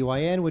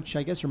OBGYN, which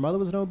I guess her mother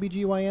was an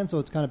OBGYN, so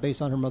it's kind of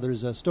based on her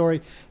mother's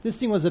story. This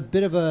thing was a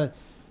bit of an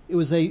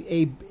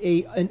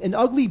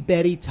Ugly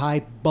Betty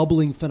type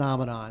bubbling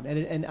phenomenon,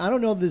 and I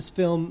don't know this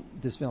film.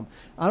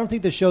 I don't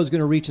think the show is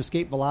going to reach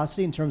escape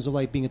velocity in terms of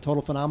like being a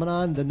total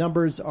phenomenon. The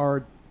numbers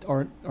are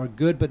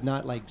good, but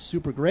not like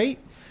super great.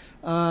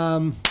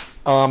 A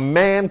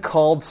Man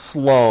Called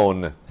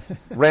Sloane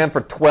ran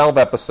for 12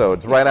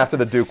 episodes right after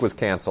The Duke was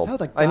canceled.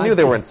 I knew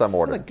they were in some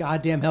order. How the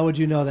goddamn hell would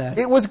you know that?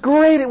 It was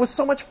great. It was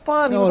so much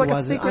fun. No, he was it like a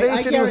wasn't. secret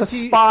agent. He was a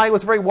spy. It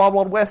was very Wild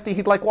Wild Westy.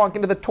 He'd like walk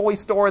into the toy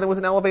store, and there was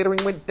an elevator, and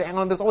he went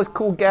down. There's all these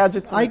cool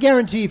gadgets. I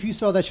guarantee if you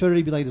saw that show,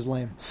 it'd be like this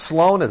lame.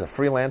 Sloane is a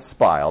freelance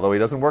spy. Although he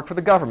doesn't work for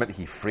the government,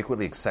 he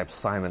frequently accepts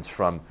assignments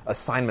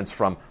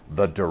from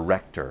the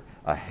director,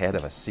 a head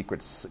of a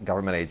secret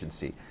government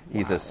agency.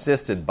 He's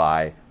assisted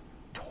by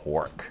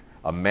Torque,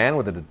 a man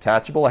with a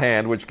detachable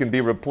hand which can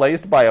be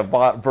replaced by a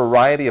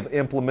variety of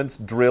implements,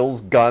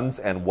 drills, guns,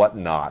 and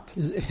whatnot.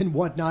 And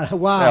whatnot.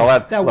 Wow,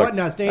 Look,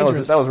 whatnot's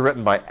dangerous. That was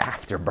written by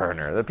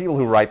Afterburner. The people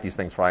who write these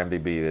things for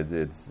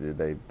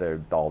IMDb,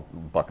 they're all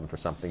bucking for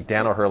something.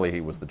 Dan O'Hurley,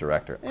 he was the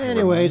director.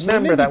 Anyways, the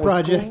remember Mindy that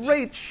Project. was a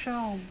great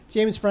show.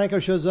 James Franco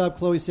shows up.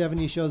 Chloe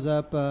Sevigny shows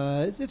up.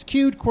 It's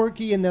cute,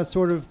 quirky, and that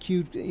sort of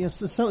cute.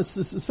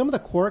 Some of the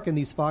quirk in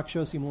these Fox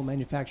shows seem a little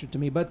manufactured to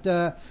me, but.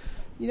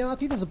 I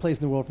think there's a place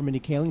in the world for Mindy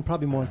Kaling,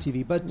 probably more on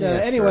TV. But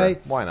anyway,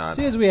 sure. Why not?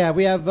 So here's what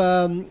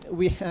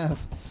we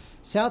have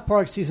South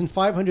Park season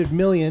 500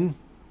 million,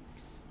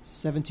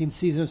 17th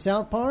season of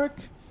South Park,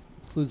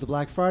 includes the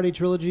Black Friday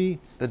trilogy.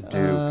 The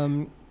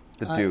Duke.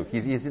 The Duke.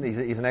 He's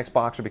an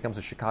ex-boxer, becomes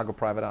a Chicago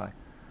private eye.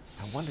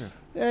 I wonder if...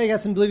 Yeah, you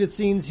got some deleted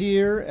scenes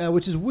here,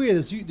 which is weird.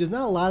 There's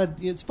not a lot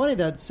of... It's funny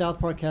that South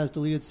Park has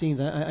deleted scenes.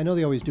 I know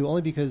they always do,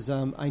 only because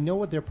I know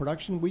what their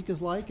production week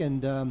is like,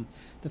 and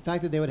the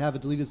fact that they would have a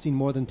deleted scene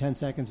more than 10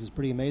 seconds is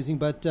pretty amazing.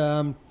 But,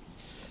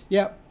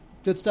 yeah,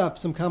 good stuff.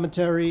 Some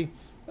commentary,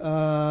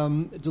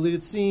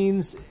 deleted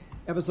scenes,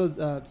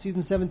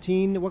 season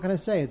 17. What can I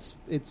say?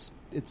 It's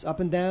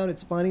up and down.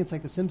 It's funny. It's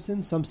like The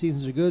Simpsons. Some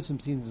seasons are good. Some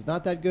seasons is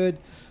not that good.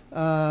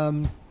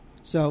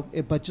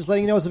 But just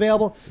letting you know it's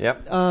available.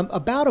 Yep.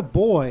 About a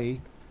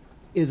Boy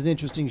is an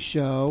interesting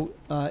show.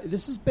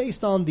 This is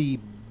based on the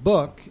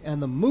book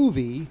and the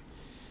movie,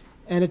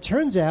 and it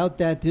turns out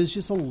that there's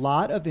just a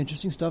lot of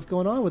interesting stuff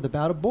going on with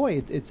About a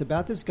Boy. It's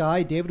about this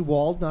guy, David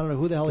Walden. I don't know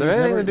who the hell he is. Is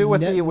there anything to do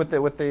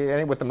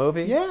with the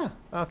movie? Yeah.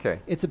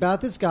 Okay. It's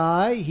about this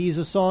guy. He's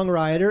a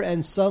songwriter,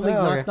 and suddenly,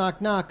 okay.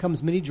 knock,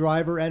 comes Minnie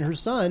Driver and her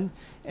son,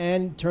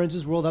 and turns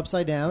his world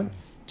upside down,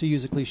 to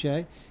use a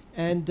cliche.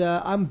 And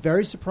I'm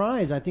very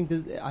surprised. I think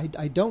this.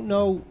 I don't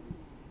know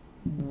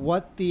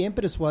what the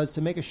impetus was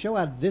to make a show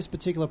out of this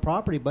particular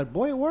property, but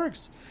boy, it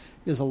works.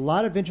 There's a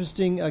lot of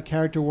interesting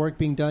character work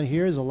being done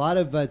here. There's a lot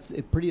of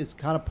it's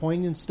kind of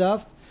poignant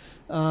stuff.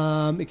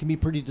 It can be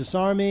pretty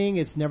disarming.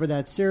 It's never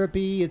that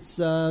syrupy. It's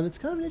kind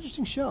of an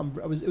interesting show.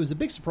 It was a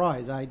big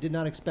surprise. I did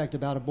not expect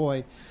About a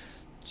Boy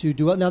to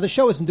do it. Now the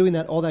show isn't doing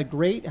that all that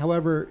great.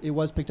 However, it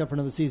was picked up for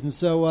another season,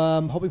 so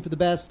hoping for the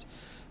best.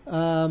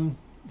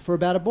 for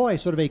About a Boy,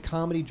 sort of a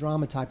comedy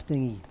drama type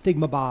thingy,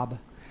 Thingamabob.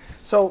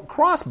 So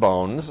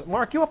Crossbones,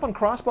 Mark, you up on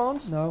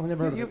Crossbones? No,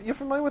 never heard of it. You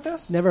familiar with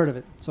this? Never heard of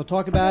it. So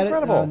talk about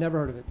Incredible. it. Never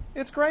heard of it.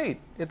 It's great.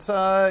 It's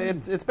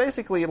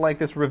basically like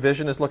this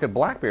revisionist look at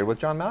Blackbeard with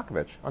John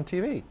Malkovich on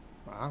TV.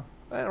 Wow.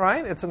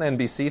 Right? It's an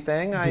NBC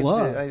thing.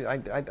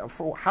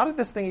 How did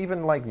this thing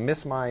even like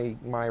miss my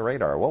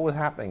radar? What was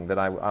happening that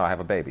I have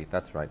a baby?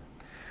 That's right.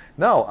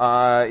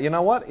 No, you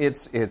know what?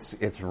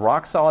 It's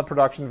rock solid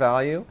production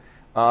value.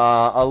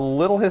 A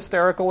little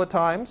hysterical at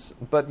times,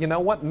 but you know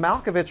what?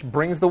 Malkovich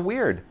brings the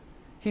weird.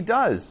 He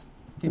does.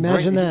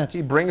 Imagine that.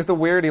 He brings the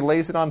weird. He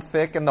lays it on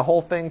thick, and the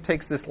whole thing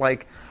takes this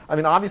like. I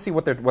mean, obviously,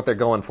 what they're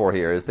going for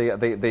here is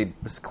they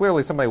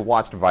clearly somebody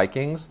watched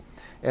Vikings,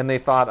 and they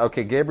thought,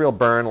 okay, Gabriel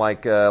Byrne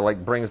like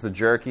brings the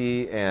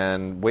jerky,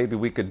 and maybe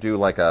we could do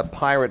like a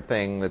pirate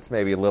thing that's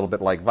maybe a little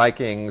bit like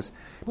Vikings.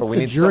 What's but we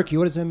the need jerky?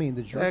 What does that mean?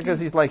 The jerky? because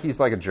he's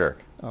like a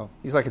jerk. Oh.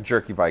 He's like a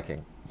jerky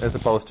Viking, as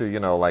opposed to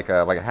like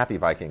a happy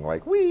Viking,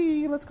 like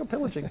wee, let's go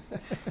pillaging,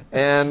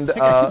 and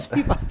I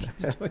see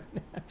Vikings doing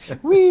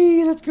that.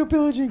 Wee, let's go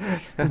pillaging.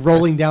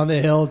 Rolling down the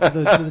hill to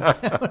the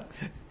town.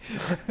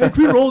 Hey,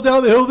 can we roll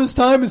down the hill this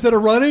time instead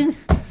of running?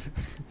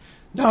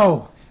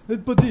 No.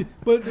 But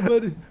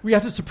we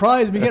have to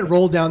surprise him. We can't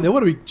roll down the hill.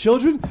 What are we,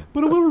 children?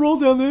 But I want to roll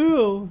down the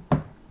hill.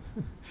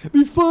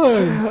 Be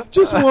fun.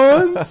 Just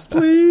once,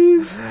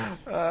 please.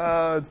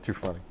 It's too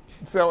funny.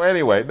 So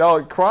anyway,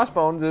 no,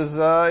 Crossbones is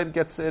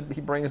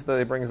he brings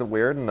the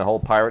weird and the whole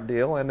pirate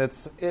deal, and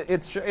it's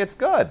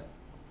good.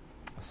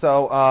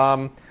 So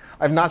I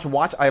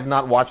have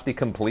not watched the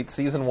complete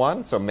season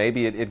 1, so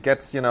maybe it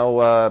gets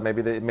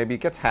maybe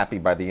it gets happy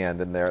by the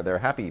end, and they're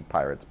happy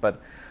pirates.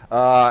 But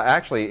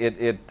actually,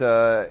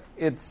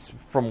 it's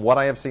from what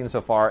I have seen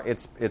so far,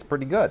 it's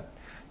pretty good.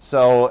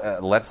 So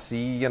let's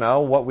see,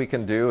 what we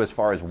can do as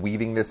far as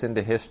weaving this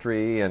into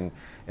history and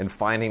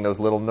finding those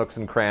little nooks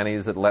and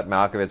crannies that let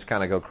Malkovich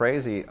kind of go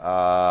crazy.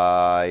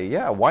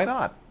 Yeah, why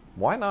not?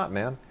 Why not,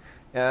 man?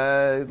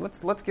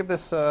 Let's give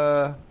this.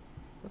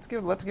 Let's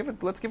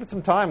give it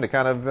some time to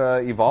kind of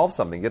evolve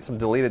something. Get some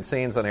deleted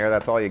scenes on here.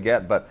 That's all you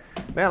get. But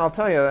man, I'll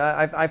tell you,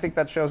 I think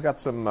that show's got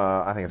some.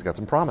 I think it's got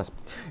some promise.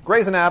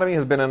 Grey's Anatomy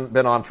has been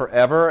on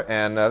forever,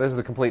 and this is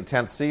the complete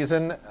 10th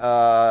season.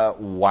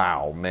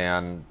 Wow,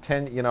 man,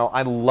 10.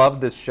 I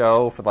loved this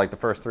show for like the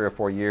first 3 or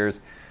 4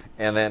 years,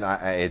 and then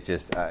I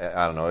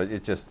don't know.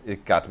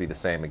 It got to be the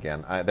same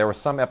again. There were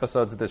some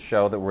episodes of this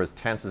show that were as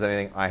tense as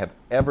anything I have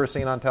ever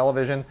seen on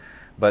television.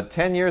 But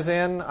 10 years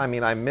in, I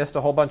mean, I missed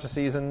a whole bunch of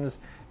seasons,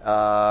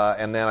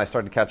 and then I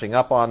started catching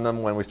up on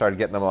them when we started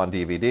getting them on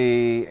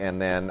DVD, and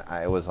then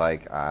I was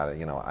like, I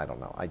don't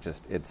know.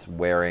 It's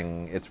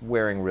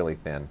wearing really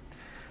thin.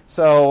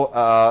 So,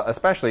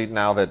 especially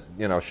now that,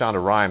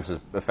 Shonda Rhimes has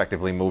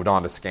effectively moved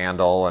on to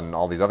Scandal and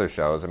all these other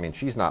shows, I mean,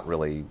 she's not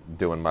really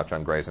doing much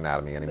on Grey's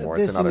Anatomy anymore.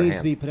 This needs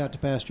to be put out to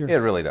pasture. It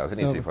really does. It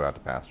needs to be put out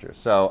to pasture.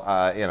 So,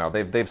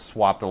 they've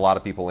swapped a lot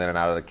of people in and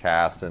out of the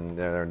cast, and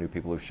there are new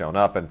people who've shown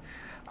up, and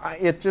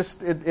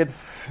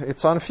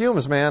it's on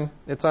fumes, man.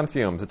 It's on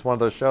fumes. It's one of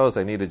those shows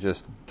they need to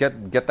just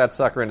get that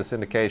sucker into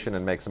syndication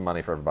and make some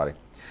money for everybody.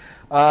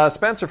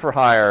 Spencer for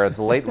Hire,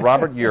 the late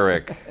Robert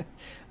Urich.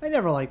 I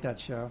never liked that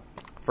show.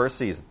 First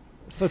season.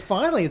 But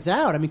finally, it's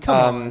out. I mean,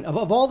 come on.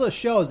 Of all the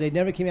shows, they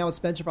never came out with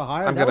Spencer for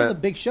Hire. That was a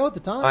big show at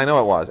the time. I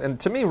know it was. And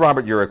to me,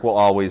 Robert Urich will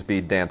always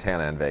be Dan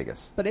Tana in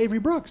Vegas. But Avery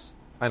Brooks.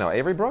 I know,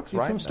 Avery Brooks,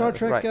 right? From Star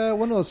Trek, right.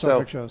 One of those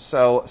Star Trek shows.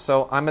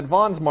 So I'm at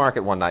Vaughn's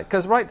Market one night.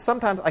 Because,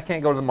 sometimes I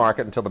can't go to the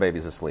market until the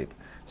baby's asleep.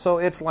 So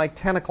it's like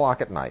 10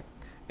 o'clock at night.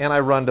 And I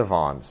run to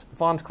Vaughn's.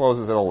 Vaughn's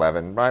closes at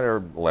 11, right?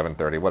 Or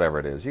 11:30, whatever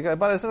it is.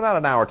 But it's about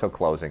an hour till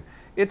closing.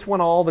 It's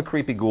when all the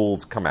creepy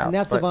ghouls come out. And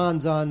that's the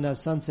Vaughn's on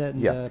Sunset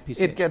and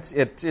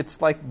PCH.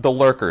 It's like the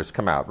lurkers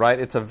come out, right?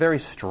 It's a very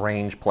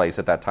strange place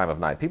at that time of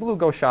night. People who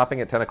go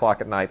shopping at 10 o'clock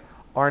at night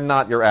are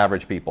not your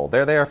average people.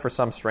 They're there for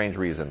some strange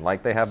reason,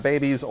 like they have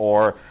babies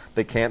or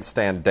they can't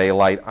stand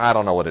daylight. I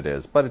don't know what it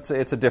is, but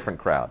it's a different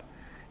crowd.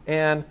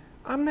 And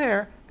I'm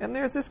there, and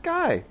there's this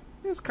guy,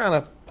 this kind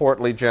of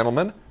portly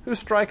gentleman, who's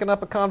striking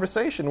up a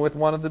conversation with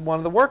one of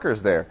the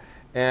workers there,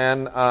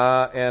 and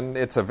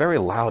it's a very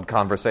loud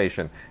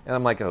conversation. And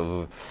I'm like,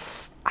 oh,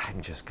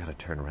 I'm just gonna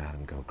turn around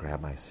and go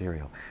grab my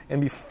cereal. And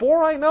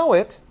before I know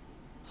it,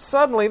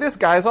 suddenly this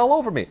guy's all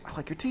over me. I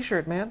like your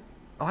T-shirt, man.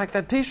 I like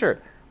that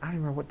T-shirt. I don't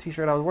even remember what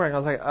T-shirt I was wearing. I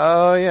was like,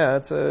 oh, yeah,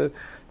 it's a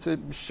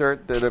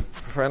shirt that a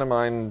friend of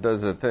mine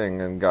does a thing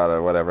and got it,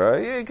 whatever.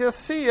 Yeah, good to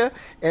see you.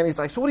 And he's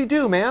like, so what do you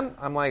do, man?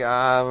 I'm like,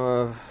 I'm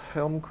a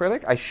film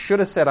critic. I should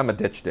have said I'm a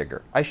ditch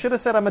digger.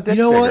 You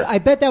know what? I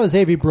bet that was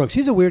Avery Brooks.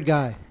 He's a weird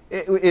guy.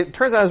 It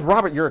turns out it's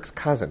Robert Urich's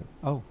cousin.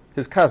 Oh.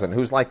 His cousin,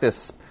 who's like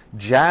this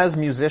jazz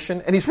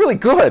musician, and he's really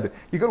good.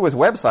 You go to his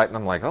website, and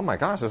I'm like, oh my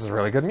gosh, this is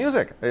really good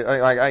music.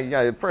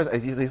 At first,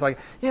 he's like,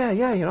 yeah,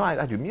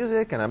 I do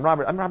music, and I'm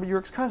Robert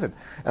Urich's cousin.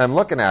 And I'm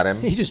looking at him.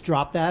 He just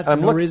dropped that for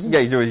no reason. Yeah,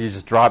 he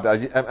just dropped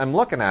it. I'm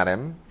looking at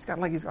him. He's got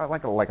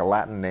like a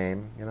Latin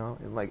name, and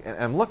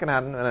I'm looking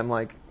at him, and I'm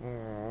like,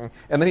 and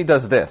then he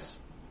does this.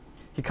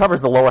 he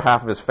covers the lower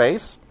half of his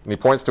face, and he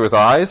points to his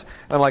eyes.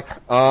 And I'm like,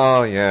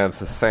 oh, yeah, it's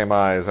the same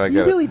eyes. I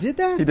get it. He really did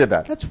that? He did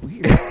that. That's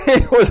weird.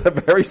 It was a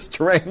very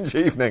strange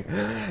evening.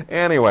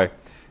 Anyway,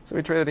 so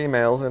we traded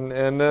emails.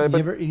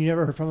 You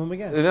never heard from him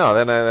again? No,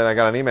 then I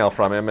got an email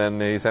from him, and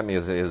he sent me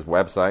his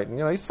website.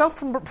 And, he's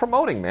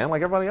self-promoting, man,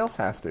 like everybody else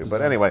has to.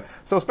 But anyway,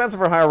 so Spencer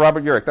for Hire,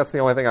 Robert Urich. That's the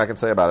only thing I can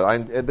say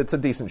about it. It's a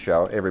decent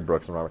show, Avery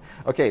Brooks and Robert.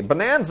 Okay,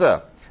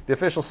 Bonanza, the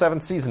official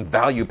 7th season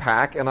value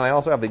pack, and then I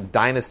also have the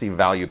Dynasty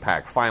value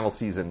pack, final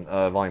season,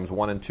 volumes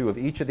 1 and 2 of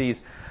each of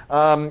these.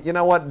 You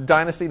know what?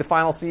 Dynasty, the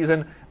final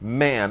season,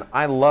 man,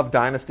 I love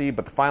Dynasty,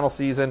 but the final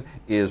season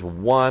is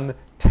one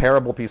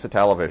terrible piece of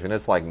television.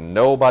 It's like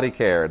nobody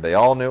cared. They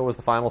all knew it was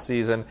the final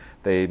season.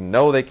 They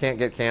know they can't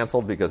get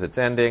canceled because it's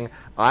ending.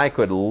 I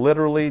could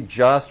literally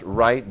just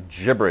write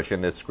gibberish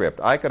in this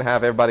script. I could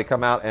have everybody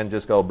come out and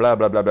just go blah,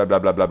 blah, blah, blah, blah,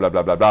 blah, blah, blah,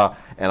 blah, blah, blah,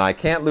 and I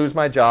can't lose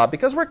my job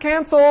because we're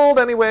canceled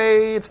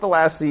anyway. It's the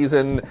last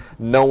season.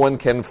 No one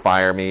can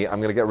fire me.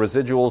 I'm going to get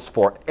residuals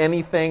for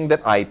anything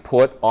that I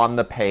put on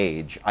the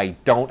page. I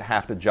don't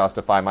have to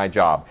justify my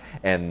job.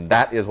 And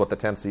that is what the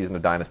 10th season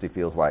of Dynasty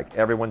feels like.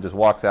 Everyone just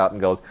walks out and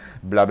goes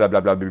blah, blah, blah,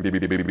 blah, blah, blah,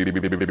 blah,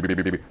 blah, blah,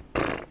 blah, blah.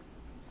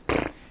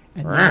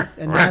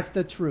 And that's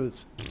the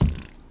truth.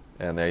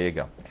 And there you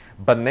go.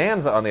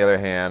 Bonanza, on the other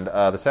hand,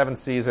 the 7th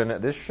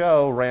season, this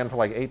show ran for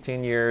like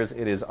 18 years.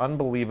 It is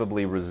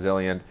unbelievably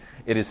resilient.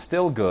 It is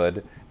still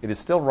good. It is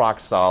still rock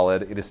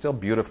solid. It is still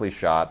beautifully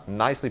shot,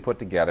 nicely put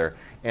together.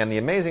 And the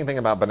amazing thing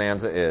about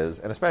Bonanza is,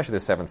 and especially the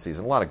 7th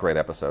season, a lot of great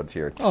episodes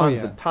here.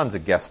 Tons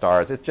of guest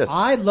stars. It's just...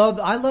 I love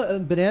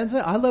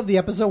Bonanza. I love the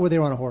episode where they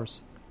were on a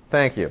horse.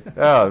 Thank you.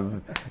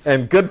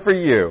 And good for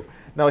you.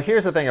 Now,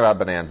 here's the thing about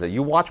Bonanza.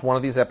 You watch one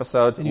of these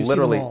episodes, and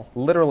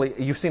literally,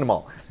 you've seen them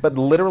all. But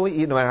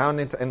literally, no matter how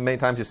many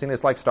times you've seen it,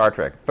 it's like Star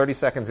Trek. 30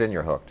 seconds in,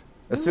 you're hooked.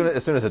 As soon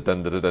as it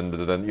dun, dun, dun, dun,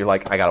 dun, dun, you're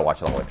like, I got to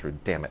watch it all the way through.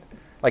 Damn it.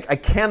 Like, I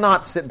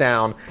cannot sit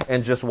down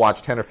and just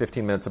watch 10 or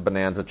 15 minutes of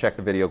Bonanza, check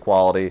the video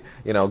quality,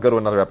 go to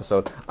another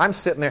episode. I'm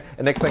sitting there,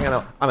 and next thing I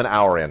know, I'm an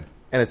hour in.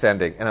 And it's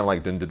ending, and I'm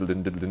like, dun, dun, dun,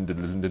 dun, dun, dun,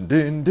 dun,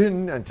 dun,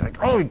 dun. And it's like,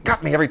 oh, it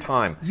got me every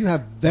time. You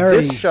have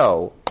very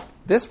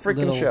this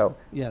freaking show.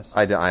 Yes,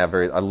 I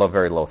love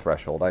very low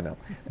threshold. I know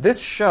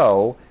this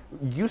show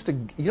used to.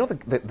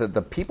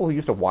 The people who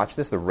used to watch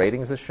this, the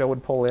ratings this show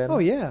would pull in. Oh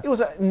yeah, it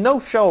was no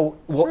show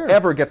will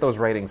ever get those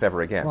ratings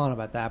ever again. I don't know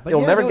about that, but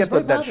it'll never get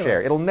that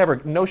share.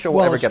 No show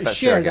will ever get that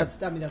share again.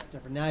 That's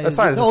different. Now it's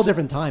a whole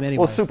different time anyway.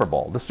 Well,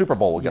 the Super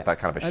Bowl will get that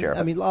kind of a share.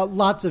 I mean,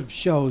 lots of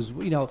shows.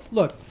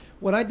 Look.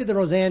 When I did the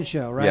Roseanne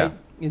show, right? Yeah.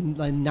 In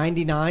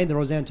 '99, the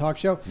Roseanne talk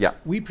show. Yeah.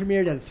 We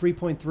premiered at a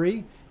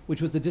 3.3,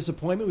 which was the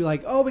disappointment. We were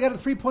like, oh, we got a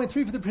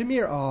 3.3 for the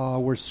premiere. Oh,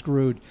 we're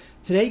screwed.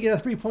 Today, you get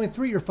a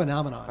 3.3, you're a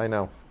phenomenon. I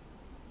know.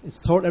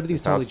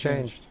 Everything's totally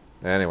changed.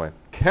 Anyway,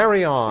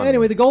 carry on.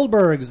 Anyway, The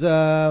Goldbergs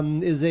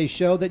is a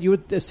show that a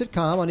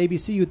sitcom on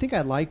ABC you would think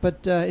I'd like,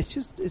 but it's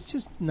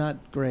just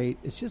not great.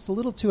 It's just a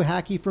little too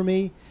hacky for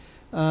me.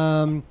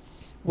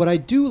 What I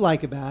do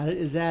like about it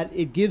is that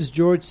it gives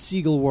George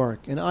Segal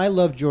work, and I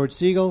love George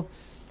Segal,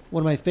 one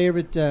of my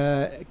favorite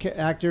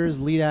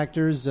lead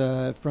actors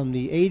from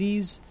the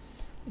 '80s.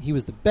 He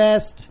was the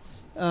best.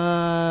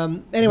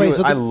 Anyway,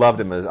 I loved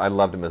him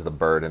as the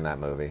bird in that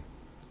movie.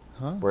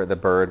 Huh? Where the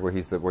bird,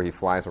 where he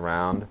flies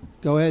around.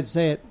 Go ahead,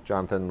 say it.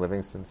 Jonathan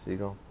Livingston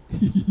Seagal.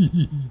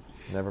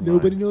 Never mind.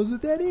 Nobody knows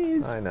what that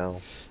is. I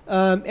know.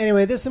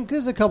 Anyway, there's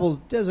a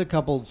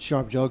couple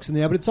sharp jokes in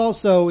there, but it's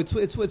also it's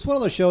one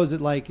of those shows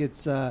that like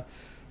it's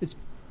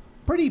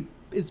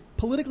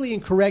politically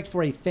incorrect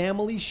for a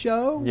family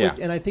show. Yeah.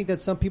 And I think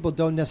that some people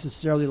don't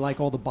necessarily like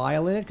all the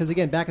bile in it because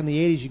again, back in the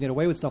 '80s, you get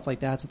away with stuff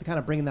like that, so they're kind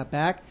of bringing that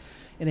back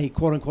in a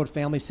quote unquote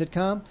family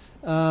sitcom.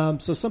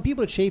 So some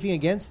people are chafing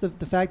against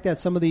the fact that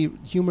some of the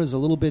humor is a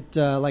little bit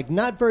like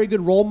not very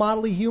good role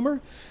model-y humor.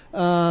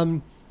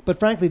 But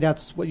frankly,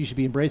 that's what you should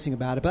be embracing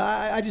about it. But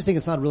I just think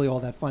it's not really all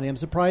that funny. I'm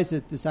surprised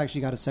that this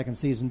actually got a second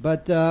season.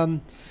 But The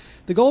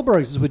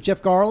Goldbergs is with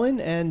Jeff Garlin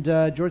and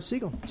George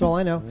Segal. That's all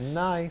I know.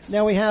 Nice.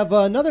 Now we have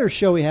another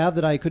show we have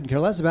that I couldn't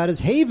care less about is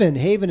Haven.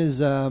 Haven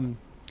is on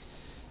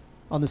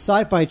the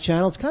Sci-Fi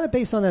Channel. It's kind of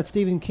based on that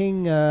Stephen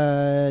King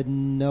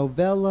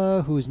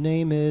novella whose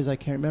name is, I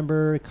can't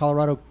remember,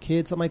 Colorado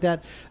Kid, something like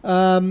that.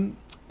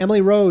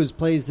 Emily Rose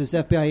plays this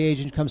FBI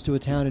agent, comes to a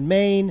town in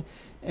Maine.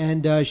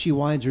 And she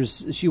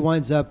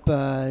winds up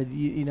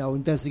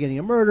investigating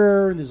a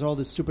murder, and there's all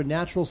this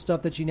supernatural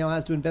stuff that she now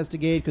has to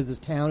investigate because this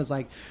town is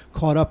like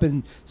caught up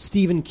in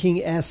Stephen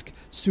King-esque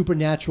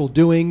supernatural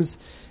doings.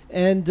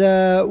 And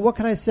what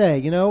can I say?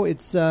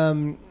 It's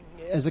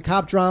as a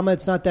cop drama,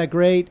 it's not that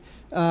great.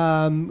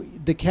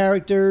 The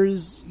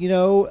characters,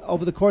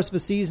 over the course of a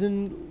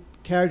season,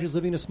 characters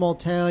living in a small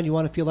town, you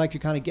want to feel like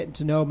you're kind of getting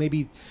to know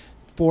maybe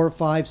 4,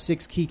 5,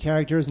 6 key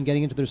characters and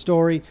getting into their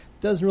story.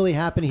 Doesn't really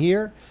happen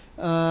here.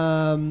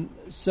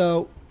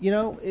 So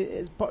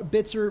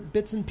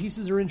bits and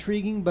pieces are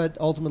intriguing, but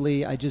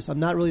ultimately I'm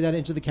not really that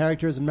into the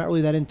characters. I'm not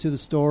really that into the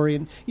story.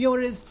 And you know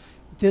what it is?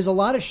 there's a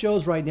lot of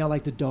shows right now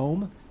like The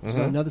Dome,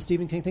 so another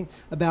Stephen King thing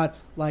about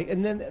like,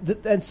 and then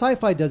and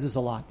sci-fi does this a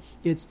lot.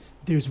 There's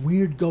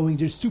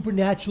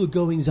supernatural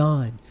goings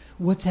on.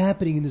 What's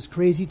happening in this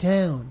crazy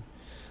town?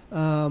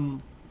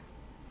 And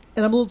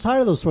I'm a little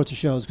tired of those sorts of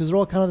shows because they're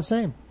all kind of the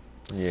same.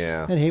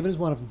 Yeah. And Haven is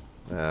one of them.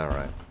 All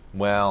right.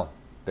 Well,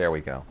 there we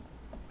go.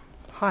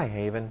 Hi,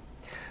 Haven.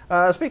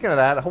 Speaking of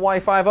that, Hawaii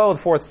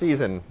Five-0, the 4th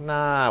season.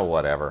 Nah,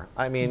 whatever.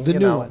 I mean,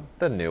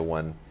 The new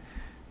one.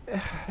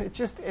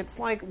 It's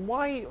like,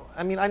 why?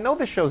 I mean, I know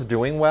this show's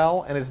doing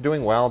well, and it's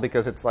doing well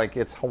because it's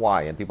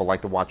Hawaii, and people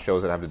like to watch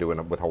shows that have to do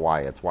with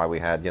Hawaii. It's why we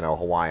had,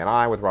 Hawaii and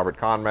I with Robert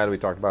Conrad, we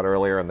talked about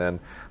earlier, and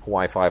then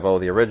Hawaii Five-0,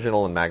 the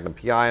original, and Magnum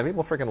P.I., and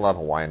people freaking love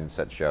Hawaiian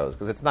set shows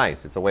because it's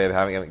nice. It's a way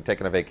of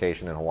taking a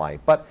vacation in Hawaii.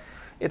 But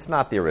it's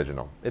not the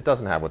original. It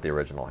doesn't have what the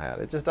original had.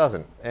 It just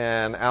doesn't.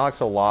 And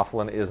Alex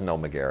O'Loughlin is no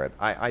McGarrett.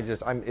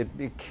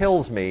 It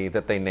kills me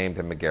that they named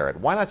him McGarrett.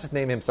 Why not just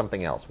name him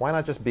something else? Why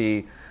not just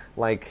be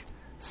like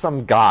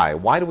some guy?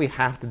 Why do we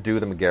have to do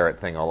the McGarrett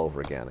thing all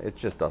over again? It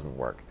just doesn't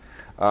work.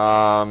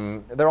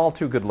 They're all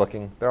too good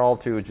looking. They're all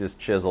too just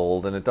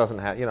chiseled, and it doesn't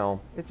have,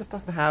 it just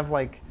doesn't have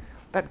like.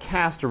 That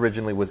cast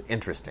originally was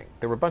interesting.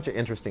 There were a bunch of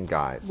interesting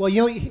guys. Well,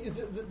 the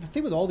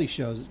thing with all these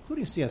shows,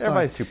 including CSI,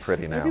 everybody's too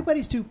pretty now.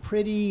 Everybody's too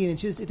pretty,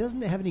 and it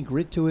doesn't have any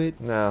grit to it.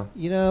 No,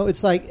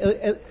 it's like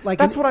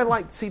that's what I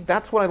like. See,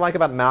 that's what I like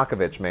about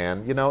Malkovich,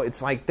 man.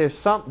 It's like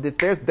there's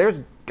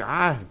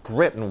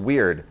grit and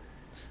weird.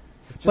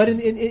 But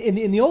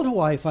in the old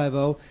Hawaii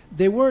Five-0,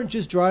 they weren't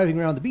just driving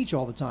around the beach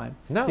all the time.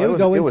 No, they would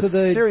go into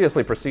the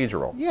seriously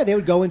procedural. Yeah, they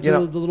would go into the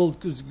little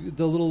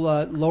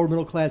lower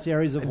middle class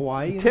areas of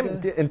Hawaii. Tim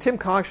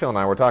Cogshill and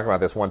I were talking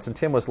about this once, and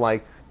Tim was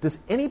like, "Does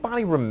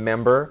anybody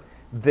remember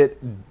that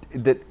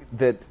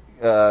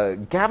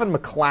Gavin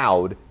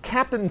MacLeod,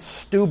 Captain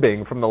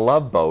Stubing from the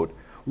Love Boat,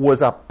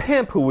 was a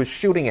pimp who was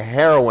shooting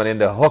heroin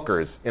into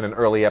hookers in an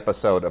early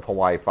episode of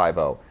Hawaii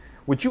Five-0?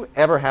 Would you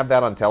ever have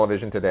that on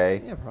television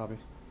today?" Yeah, probably.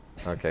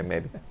 Okay,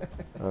 maybe.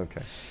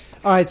 Okay.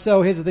 All right,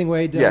 so here's the thing,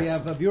 Wade.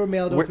 Yes. We have viewer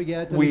mail, don't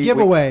forget. And the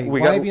giveaway.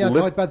 Why have you not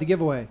talked about the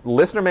giveaway?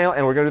 Listener mail,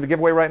 and we're going to do the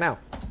giveaway right now.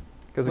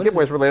 Because the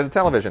giveaway is related to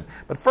television.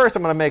 But first,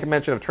 I'm going to make a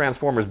mention of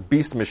Transformers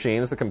Beast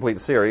Machines, the complete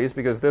series,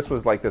 because this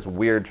was like this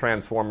weird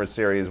Transformers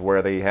series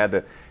where they had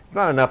to... It's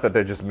not enough that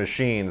they're just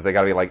machines. They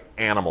got to be like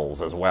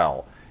animals as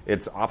well.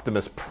 It's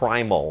Optimus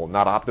Primal,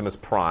 not Optimus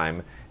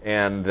Prime,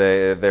 and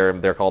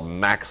they're called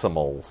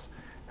Maximals.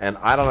 And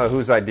I don't know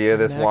whose idea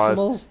this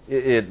was.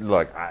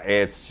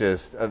 It's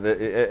just,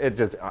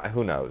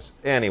 who knows?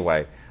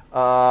 Anyway,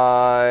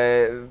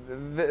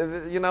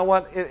 you know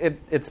what?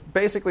 It's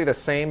basically the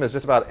same as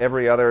just about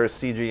every other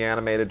CG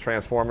animated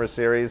Transformers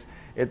series.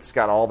 It's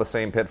got all the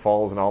same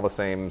pitfalls and all the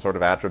same sort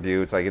of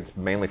attributes. Like, it's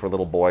mainly for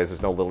little boys.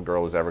 There's no little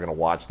girl who's ever going to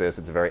watch this.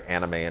 It's very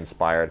anime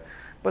inspired.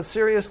 But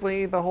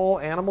seriously, the whole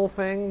animal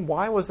thing,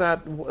 why was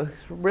that?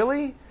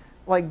 Really?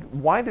 Like,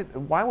 why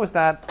was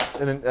that?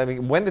 I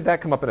mean, when did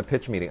that come up in a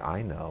pitch meeting?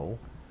 I know.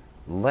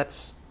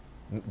 Let's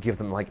give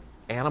them like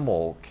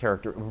animal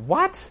character.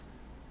 What?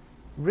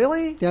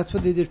 Really? That's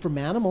what they did for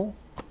Manimal.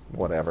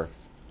 Whatever.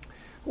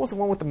 What was the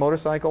one with the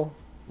motorcycle?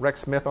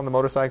 Rex Smith on the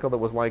motorcycle that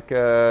was like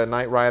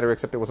Knight Rider,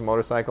 except it was a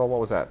motorcycle. What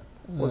was that?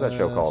 What was that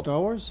show called? Star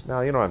Wars?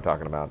 No, you know what I'm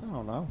talking about. I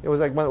don't know. It was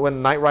like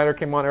when Knight Rider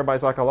came on,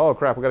 everybody's like, "Oh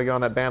crap, we got to get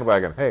on that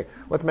bandwagon." Hey,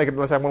 let's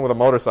have one with a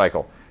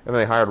motorcycle. And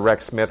then they hired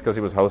Rex Smith because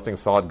he was hosting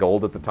Solid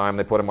Gold at the time.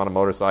 They put him on a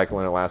motorcycle,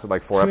 and it lasted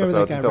like 4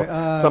 episodes until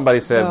somebody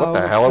said, "What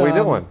the hell are we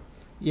doing?"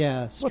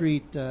 Yeah,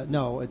 Street.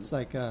 No, it's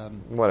like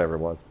whatever it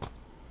was.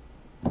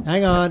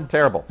 Hang on.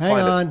 Terrible. Hang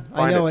on.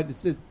 I know it.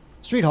 It's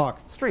Street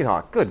Hawk. Street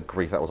Hawk. Good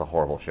grief, that was a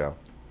horrible show.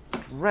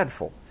 It's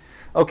dreadful.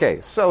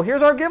 Okay, so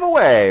here's our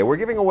giveaway. We're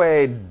giving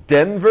away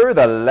Denver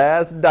the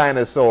Last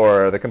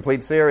Dinosaur, the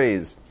complete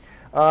series.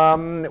 We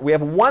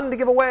have one to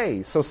give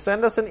away, so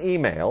send us an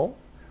email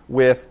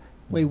with...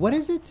 Wait, what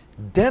is it?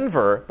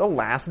 Denver the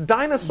Last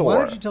Dinosaur. Why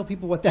don't you tell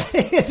people what that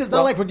is? It's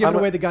not like we're giving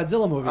away the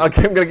Godzilla movie.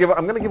 Okay, I'm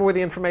going to give away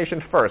the information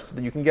first so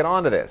that you can get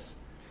onto this.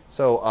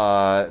 So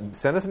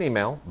send us an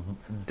email,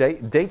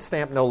 date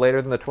stamp no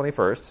later than the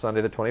 21st,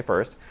 Sunday the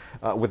 21st,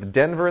 with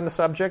Denver in the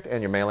subject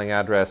and your mailing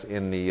address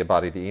in the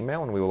body of the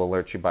email, and we will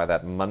alert you by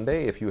that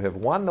Monday if you have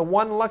won the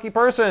one lucky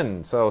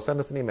person. So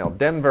send us an email.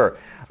 Denver.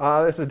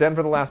 This is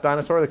Denver the Last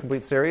Dinosaur, the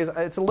complete series.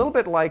 It's a little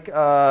bit like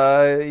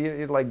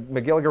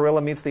McGill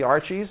Gorilla meets the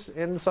Archies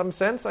in some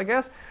sense, I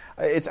guess.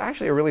 It's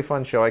actually a really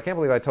fun show. I can't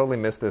believe I totally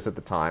missed this at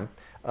the time.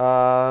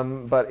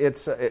 But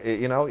it's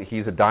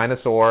he's a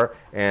dinosaur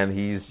and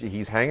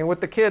he's hanging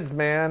with the kids,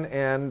 man,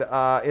 and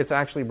it's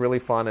actually really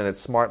fun and it's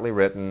smartly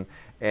written,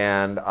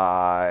 and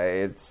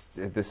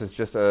this is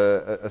just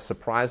a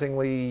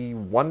surprisingly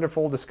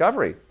wonderful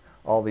discovery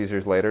all these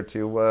years later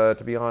to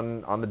be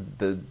on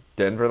the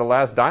Denver the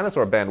Last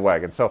Dinosaur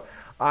bandwagon. So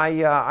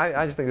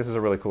I just think this is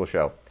a really cool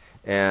show,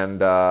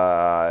 and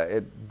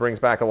it brings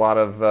back a lot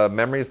of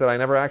memories that I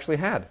never actually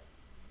had.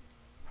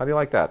 How do you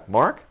like that,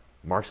 Mark?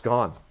 Mark's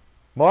gone.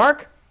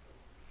 Mark?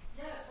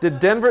 Yes. Did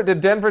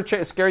Denver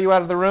scare you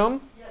out of the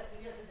room? Yes,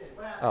 it did.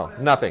 Oh,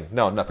 nothing.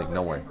 No, nothing.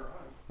 Don't worry.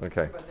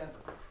 Okay.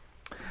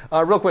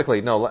 Real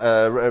quickly, no,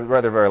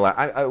 rather very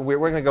we're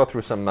going to go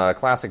through some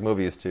classic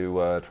movies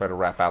to try to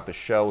wrap out the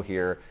show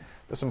here.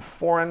 There's some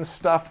foreign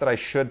stuff that I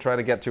should try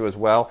to get to as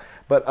well.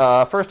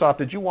 But first off,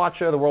 did you watch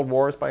The World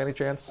Wars by any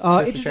chance?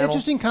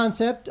 Interesting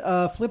concept.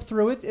 Flip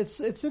through it.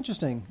 It's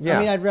interesting. Yeah.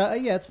 I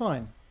mean, it's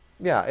fine.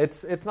 Yeah,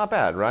 it's not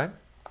bad, right?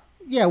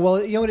 Yeah,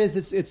 well, you know what it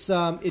is.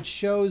 It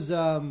shows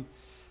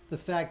the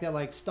fact that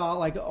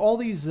like all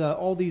these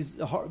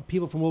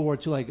people from World War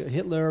II, like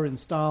Hitler and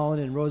Stalin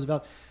and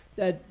Roosevelt,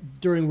 that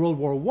during World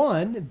War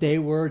I they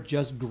were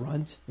just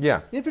grunt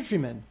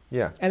infantrymen.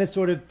 Yeah, and it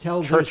sort of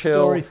tells Churchill, the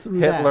story through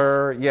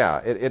Hitler. that.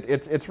 Yeah,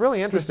 it's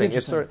really interesting.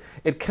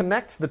 It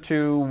connects the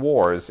two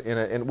wars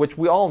in which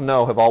we all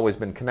know have always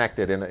been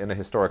connected in a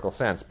historical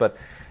sense, but.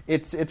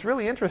 It's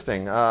really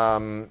interesting.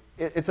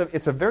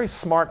 It's a very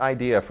smart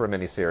idea for a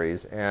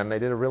miniseries, and they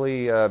did a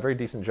really very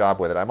decent job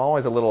with it. I'm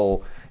always a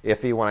little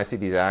iffy when I see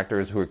these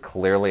actors who are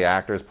clearly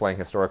actors playing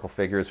historical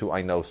figures who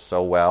I know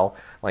so well.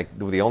 Like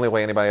the only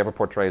way anybody ever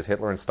portrays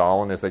Hitler and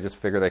Stalin is they just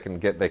figure they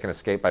can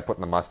escape by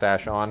putting the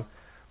mustache on.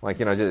 Like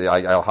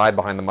I'll hide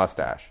behind the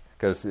mustache.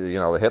 Because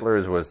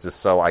Hitler's was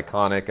just so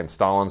iconic, and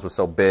Stalin's was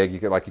so big. You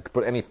could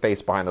put any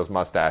face behind those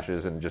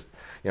mustaches and just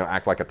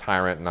act like a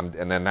tyrant,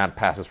 and then that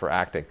passes for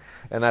acting.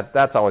 And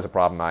that's always a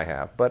problem I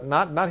have. But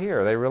not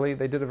here.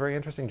 They did a very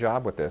interesting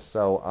job with this.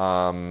 So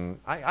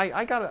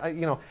I got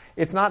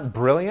it's not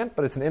brilliant,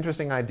 but it's an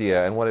interesting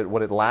idea, and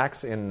what it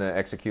lacks in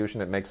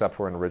execution, it makes up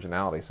for in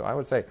originality. So I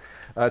would say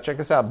check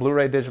this out: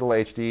 Blu-ray Digital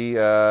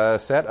HD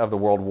set of the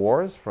World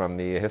Wars from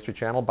the History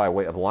Channel by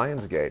way of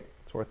Lionsgate.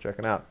 It's worth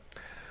checking out.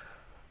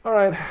 All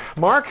right,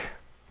 Mark,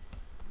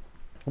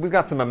 we've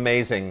got some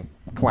amazing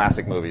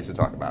classic movies to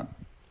talk about.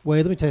 Wait,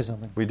 let me tell you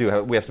something.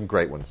 We have some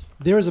great ones.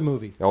 There is a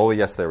movie. Oh,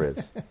 yes, there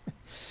is.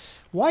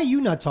 Why are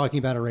you not talking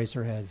about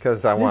Eraserhead?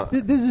 Because I want...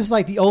 This is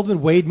like the ultimate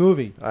Wade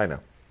movie. I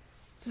know.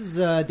 This is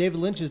David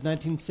Lynch's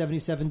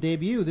 1977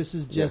 debut. This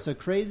is just a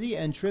crazy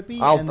and trippy,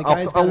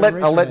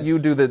 I'll let you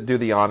do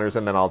the honors,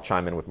 and then I'll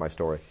chime in with my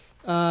story.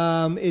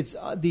 It's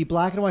the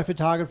black and white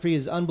photography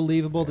is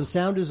unbelievable. The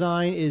sound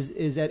design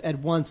is at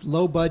once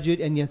low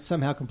budget and yet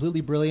somehow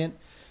completely brilliant.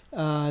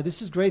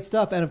 This is great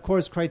stuff, and of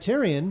course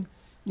Criterion.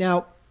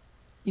 Now,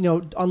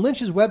 on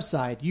Lynch's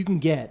website you can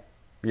get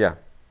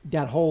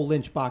that whole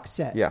Lynch box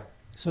set. Yeah.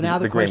 So now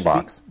the green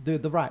box.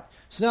 Right.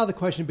 So now the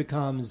question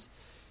becomes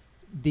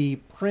the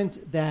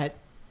print that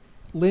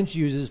Lynch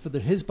uses for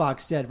his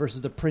box set versus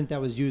the print that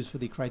was used for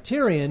the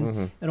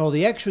Criterion, and all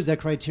the extras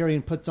that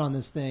Criterion puts on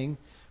this thing.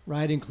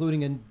 Right,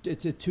 including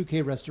it's a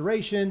 2K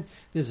restoration.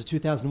 There's a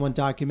 2001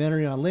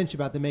 documentary on Lynch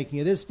about the making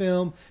of this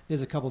film.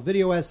 There's a couple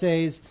video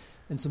essays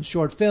and some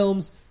short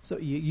films. So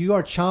you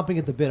are chomping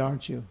at the bit,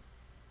 aren't you?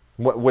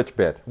 Which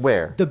bit?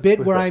 Where? The bit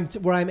where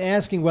I'm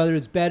asking whether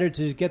it's better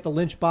to get the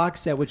Lynch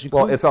box set, which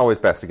includes... Well, it's always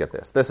best to get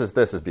this. This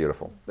is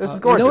beautiful. This is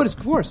gorgeous.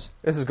 Of course.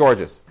 This is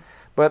gorgeous.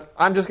 But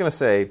I'm just going to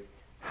say,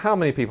 how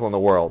many people in the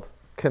world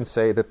can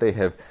say that they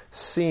have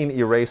seen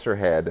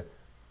Eraserhead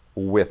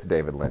with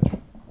David Lynch?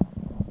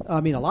 I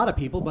mean, a lot of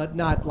people, but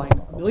not like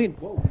a million.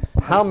 Whoa.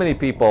 How many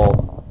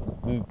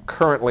people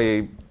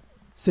currently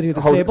sitting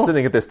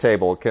at this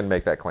table can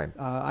make that claim?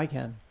 I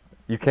can.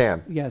 You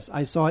can? Yes,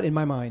 I saw it in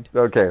my mind.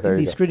 Okay, there you go.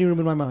 In the screening room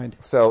in my mind.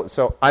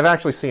 So I've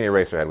actually seen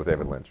Eraserhead with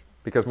David Lynch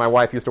because my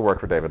wife used to work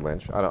for David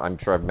Lynch. I'm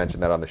sure I've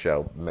mentioned that on the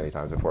show many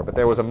times before, but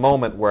there was a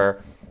moment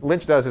where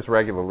Lynch does this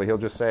regularly. He'll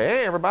just say,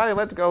 "Hey, everybody,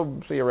 let's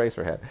go see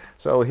Eraserhead."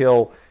 So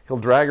he'll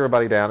drag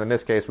everybody down. In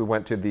this case, we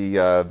went to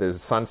the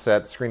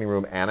Sunset Screening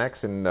Room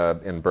Annex in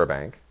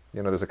Burbank.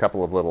 There's a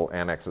couple of little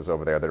annexes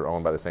over there that are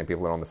owned by the same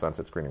people that own the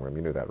Sunset Screening Room.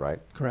 You knew that, right?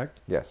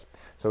 Correct. Yes.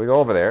 So we go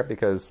over there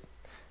because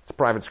it's a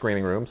private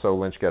screening room, so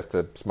Lynch gets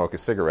to smoke a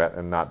cigarette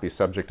and not be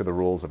subject to the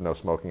rules of no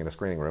smoking in a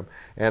screening room.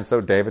 And so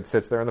David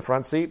sits there in the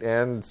front seat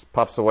and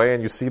puffs away,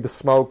 and you see the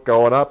smoke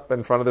going up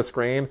in front of the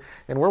screen.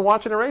 And we're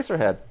watching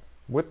Eraserhead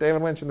with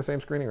David Lynch in the same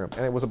screening room,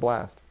 and it was a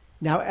blast.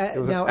 It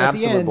was an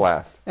absolute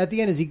blast. At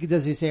the end,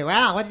 does he say,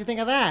 "Wow, what do you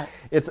think of that?"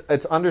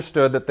 It's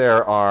understood that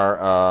there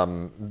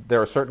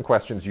are certain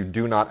questions you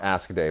do not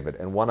ask David,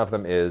 and one of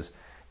them is,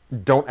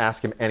 don't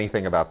ask him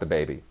anything about the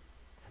baby.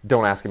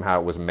 Don't ask him how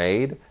it was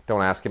made.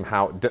 Don't ask him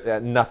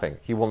nothing.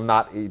 He will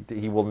not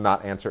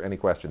answer any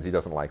questions. He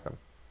doesn't like them.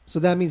 So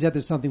that means that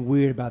there's something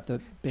weird about the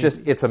baby.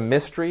 It's a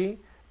mystery.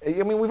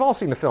 I mean, we've all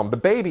seen the film. The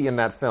baby in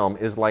that film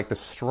is like the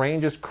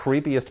strangest,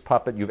 creepiest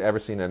puppet you've ever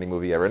seen in any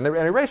movie ever. And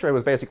Eraserhead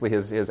was basically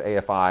his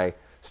AFI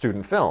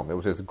student film. It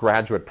was his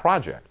graduate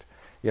project.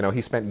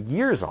 He spent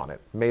years on it,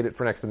 made it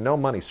for next to no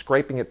money,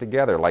 scraping it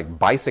together, like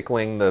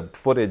bicycling the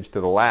footage to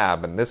the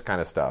lab and this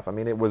kind of stuff. I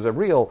mean, it was a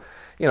real,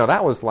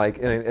 that was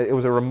it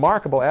was a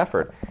remarkable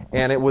effort.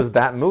 And it was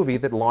that movie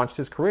that launched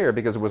his career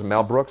because it was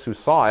Mel Brooks who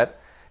saw it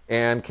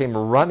and came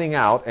running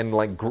out and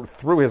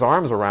threw his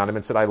arms around him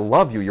and said, "I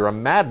love you, you're a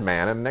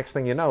madman." And the next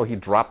thing you know, he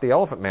dropped the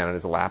Elephant Man in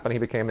his lap and he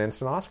became an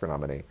instant Oscar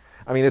nominee.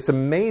 I mean, it's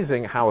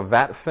amazing how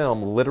that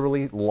film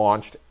literally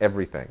launched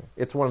everything.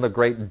 It's one of the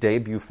great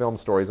debut film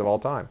stories of all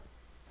time.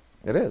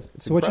 It is.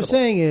 It's So what you're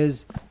saying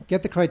is,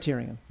 get the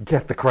Criterion.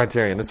 Get the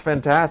Criterion. It's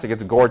fantastic.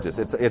 It's gorgeous.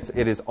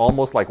 It is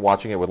almost like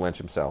watching it with Lynch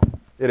himself.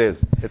 It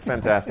is. It's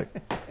fantastic.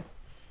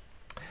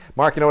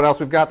 Mark, you know what else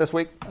we've got this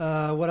week?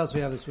 What else do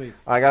we have this week?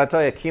 I got to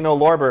tell you, Kino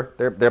Lorber,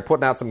 they're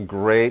putting out some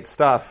great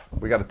stuff.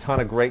 We got a ton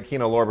of great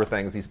Kino Lorber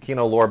things. These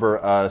Kino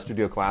Lorber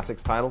Studio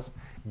Classics titles.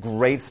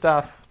 Great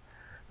stuff.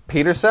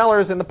 Peter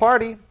Sellers in the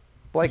party.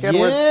 Blake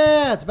Edwards.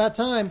 Yeah, it's about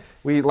time.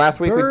 Last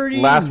week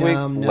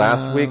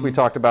we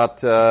talked about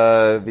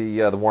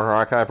the Warner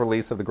Archive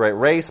release of The Great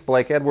Race.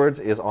 Blake Edwards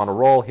is on a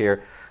roll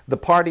here. The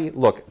party,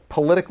 look,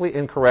 politically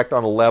incorrect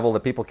on a level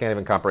that people can't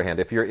even comprehend.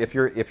 If you're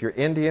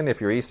Indian,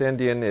 if you're East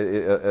Indian,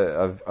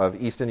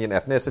 of East Indian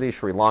ethnicity,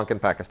 Sri Lankan,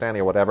 Pakistani,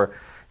 or whatever,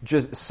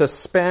 just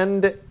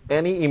suspend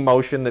any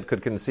emotion that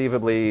could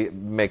conceivably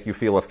make you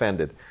feel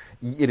offended.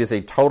 It is a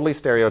totally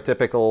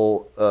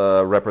stereotypical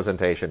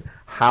representation.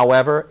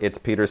 However, it's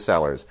Peter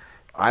Sellers.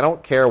 I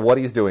don't care what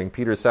he's doing.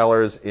 Peter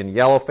Sellers in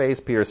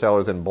yellowface, Peter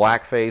Sellers in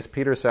blackface,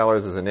 Peter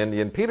Sellers as an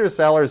Indian, Peter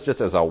Sellers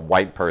just as a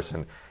white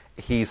person.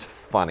 He's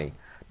funny.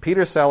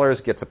 Peter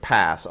Sellers gets a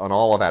pass on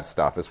all of that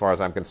stuff as far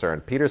as I'm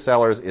concerned. Peter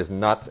Sellers is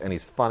nuts and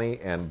he's funny,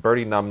 and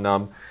Bertie Num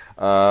Num,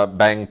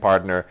 bang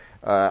partner,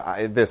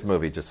 this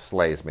movie just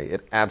slays me.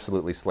 It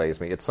absolutely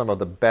slays me. It's some of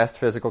the best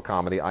physical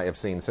comedy I have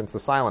seen since the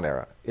silent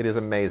era. It is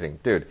amazing.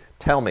 Dude,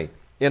 tell me,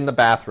 in the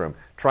bathroom,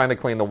 trying to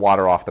clean the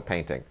water off the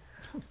painting.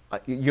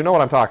 You know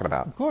what I'm talking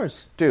about. Of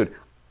course. Dude,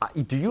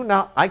 do you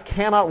not? I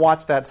cannot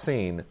watch that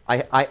scene.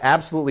 I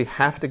absolutely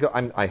have to go.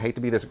 I hate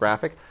to be this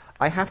graphic.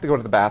 I have to go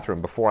to the bathroom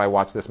before I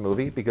watch this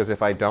movie, because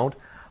if I don't,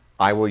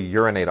 I will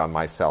urinate on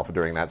myself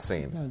during that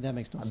scene. No, that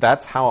makes no sense.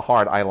 That's how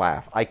hard I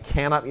laugh. I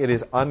cannot. It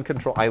is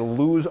uncontrolled. I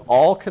lose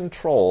all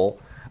control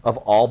of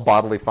all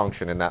bodily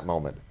function in that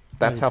moment.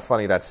 That's how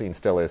funny that scene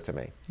still is to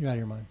me. You're out of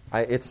your mind.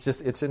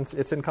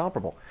 It's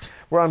incomparable.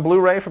 We're on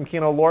Blu-ray from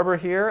Kino Lorber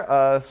here,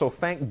 so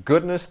thank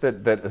goodness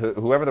that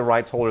whoever the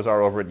rights holders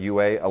are over at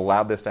UA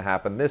allowed this to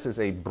happen. This is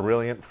a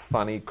brilliant,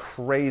 funny,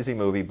 crazy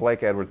movie.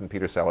 Blake Edwards and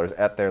Peter Sellers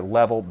at their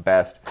level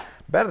best.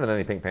 Better than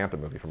any Pink Panther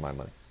movie, for my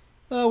money.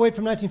 Wait,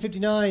 from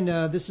 1959.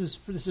 This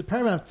is a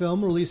Paramount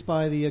film released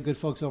by the good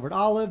folks over at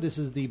Olive. This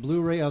is the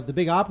Blu-ray of The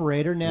Big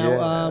Operator.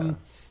 Now,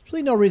 there's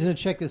really no reason to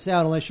check this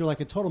out unless you're like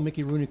a total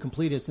Mickey Rooney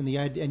completist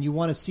and you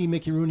want to see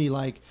Mickey Rooney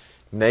like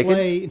naked.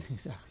 Play,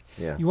 exactly.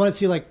 Yeah. You want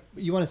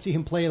to see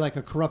him play like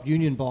a corrupt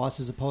union boss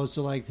as opposed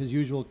to like his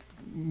usual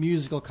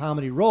musical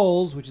comedy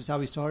roles, which is how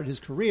he started his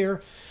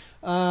career.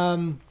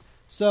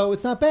 So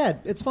it's not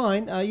bad. It's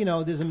fine.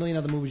 There's a million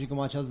other movies you can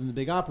watch other than The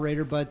Big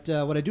Operator. But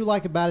what I do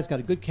like about it's got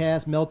a good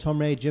cast: Mel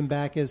Torme, Jim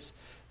Backus,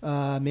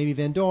 Mamie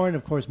Van Doren,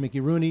 of course,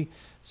 Mickey Rooney.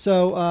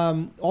 So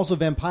also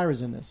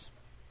Vampira's in this.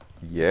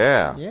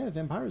 Yeah. Yeah,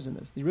 Vampira's in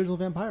this. The original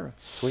Vampira.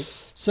 Sweet.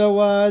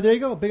 So there you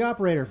go. Big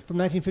Operator from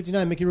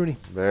 1959, Mickey Rooney.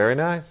 Very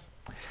nice.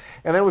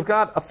 And then we've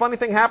got a funny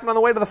thing happened on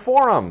the way to the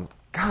Forum.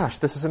 Gosh,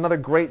 this is another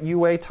great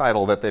UA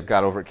title that they've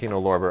got over at Kino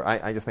Lorber.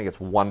 I just think it's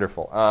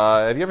wonderful.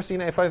 Have you ever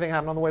seen a funny thing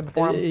happen on the way to the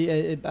Forum?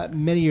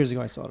 Many years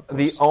ago I saw it,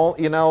 of course.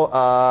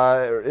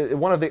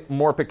 One of the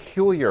more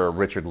peculiar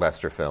Richard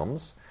Lester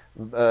films.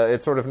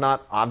 It's sort of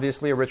not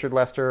obviously a Richard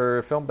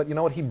Lester film, but you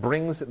know what? He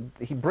brings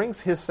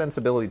his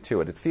sensibility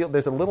to it.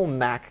 There's a little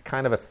knack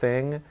kind of a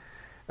thing.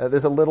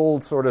 There's a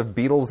little sort of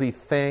Beatlesy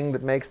thing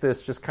that makes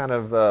this just kind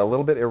of a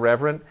little bit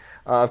irreverent.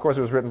 Of course,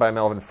 it was written by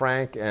Melvin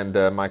Frank and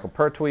Michael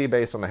Pertwee,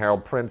 based on the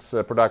Harold Prince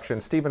production.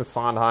 Stephen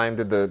Sondheim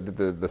did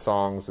the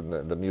songs and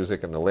the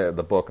music and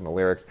the book and the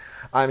lyrics.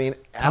 I mean,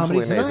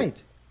 absolutely amazing.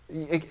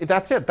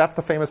 That's it. That's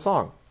the famous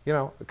song.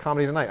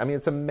 Comedy Tonight. I mean,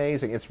 it's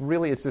amazing. It's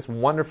this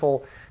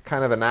wonderful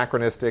kind of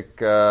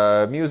anachronistic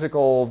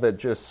musical that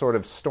just sort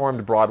of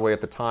stormed Broadway at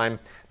the time.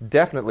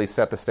 Definitely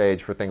set the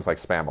stage for things like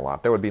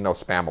Spamalot. There would be no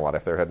Spamalot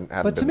if there hadn't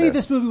been But to me,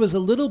 this movie was a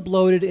little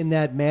bloated in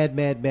that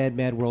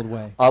mad world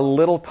way. A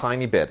little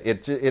tiny bit.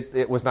 It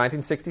was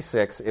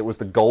 1966. It was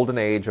the golden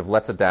age of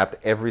let's adapt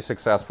every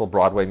successful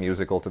Broadway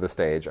musical to the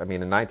stage. I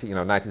mean, in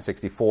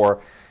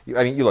 1964,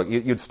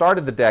 you'd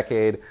started the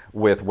decade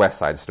with West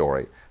Side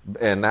Story.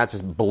 And that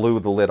just blew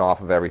the lid off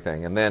of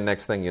everything. And then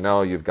next thing you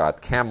know, you've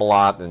got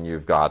Camelot, and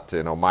you've got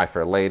My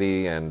Fair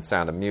Lady, and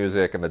Sound of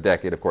Music, and the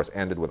decade, of course,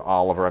 ended with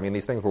Oliver. I mean,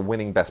 these things were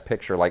winning Best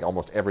Picture like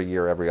almost every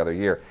year, every other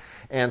year.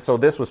 And so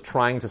this was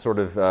trying to sort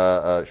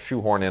of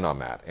shoehorn in on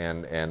that.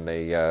 And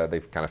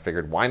they kind of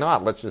figured, why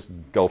not? Let's just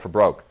go for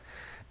broke.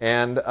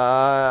 And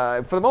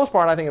for the most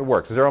part, I think it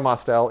works. Zero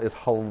Mostel is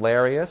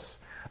hilarious.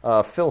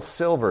 Phil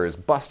Silvers,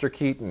 Buster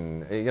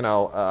Keaton,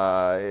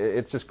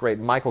 it's just great.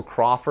 Michael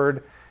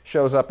Crawford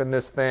shows up in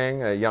this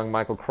thing, young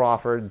Michael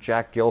Crawford.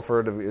 Jack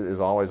Gilford is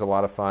always a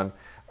lot of fun.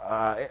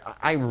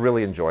 I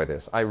really enjoy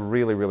this. I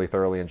really, really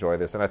thoroughly enjoy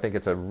this, and I think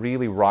it's a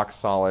really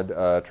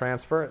rock-solid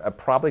transfer. It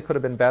probably could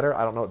have been better.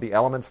 I don't know. The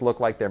elements look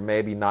like they're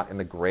maybe not in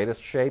the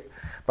greatest shape,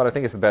 but I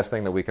think it's the best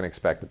thing that we can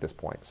expect at this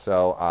point.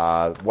 So,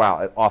 wow,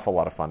 an awful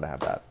lot of fun to have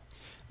that.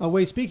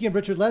 Wait, speaking of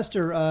Richard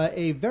Lester,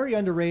 a very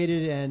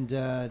underrated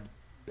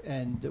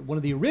and one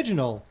of the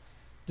original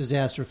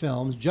disaster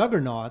films,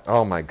 Juggernaut.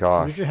 Oh, my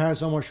gosh. Richard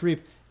Harris, Omar Sharif.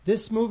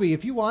 This movie,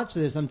 if you watch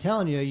this, I'm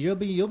telling you, you'll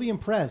be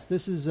impressed.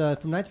 This is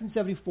from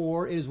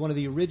 1974. It is one of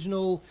the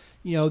original.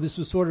 This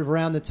was sort of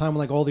around the time when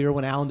like all the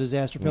Irwin Allen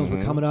disaster films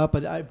were coming up.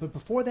 But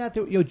before that,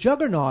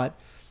 Juggernaut,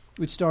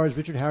 which stars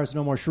Richard Harris and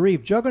Omar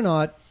Sharif.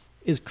 Juggernaut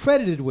is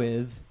credited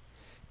with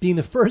being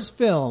the first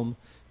film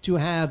to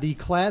have the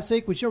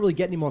classic, which you don't really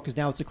get anymore because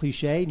now it's a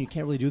cliche and you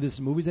can't really do this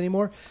in movies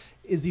anymore.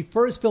 Is the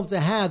first film to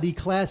have the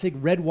classic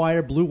red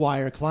wire, blue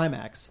wire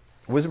climax.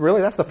 Was it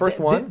really? That's the first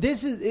one? It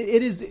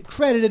is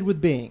credited with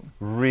being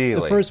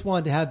really the first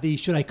one to have the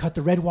should I cut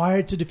the red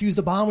wire to defuse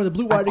the bomb or the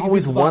blue wire to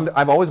defuse the bomb?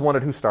 I've always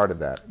wondered who started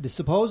that.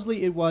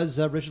 Supposedly it was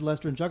Richard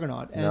Lester and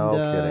Juggernaut. And no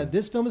kidding.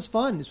 This film is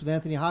fun. It's with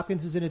Anthony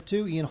Hopkins is in it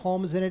too. Ian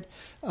Holm is in it.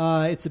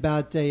 It's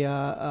about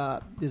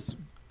this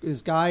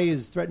guy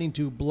is threatening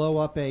to blow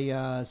up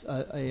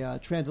a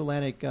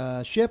transatlantic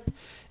ship,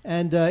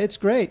 and it's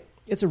great.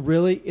 It's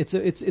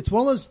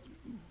one of those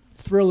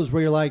thrillers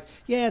where you're like,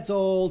 yeah, it's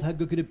old. How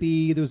good could it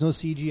be? There was no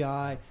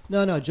CGI.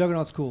 No,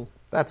 Juggernaut's cool.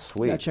 That's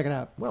sweet. Yeah, check it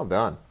out. Well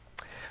done.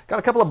 Got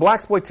a couple of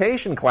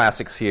blaxploitation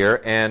classics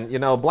here, and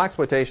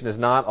blaxploitation is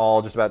not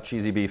all just about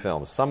cheesy B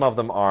films. Some of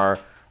them are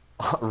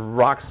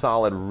rock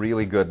solid,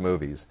 really good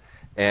movies,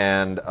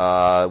 and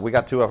we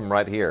got two of them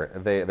right here.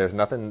 There's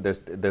nothing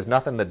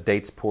that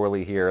dates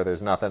poorly here.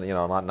 There's nothing,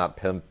 not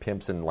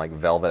pimps in like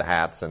velvet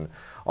hats and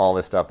all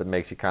this stuff that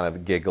makes you kind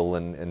of giggle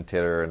and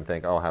titter and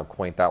think, oh, how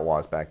quaint that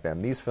was back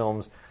then. These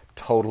films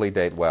totally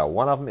date well.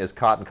 One of them is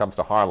Cotton Comes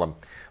to Harlem,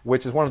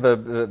 which is one of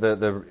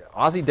the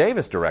Ossie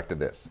Davis directed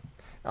this.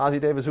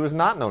 Ossie Davis, who is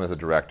not known as a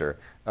director,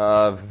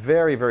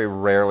 very, very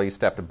rarely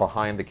stepped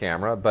behind the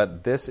camera,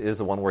 but this is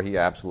the one where he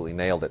absolutely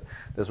nailed it.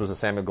 This was a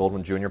Samuel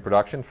Goldwyn Jr.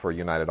 production for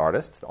United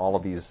Artists. All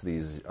of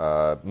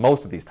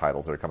most of these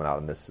titles that are coming out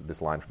in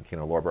this line from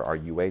Kino Lorber are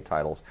UA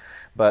titles.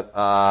 But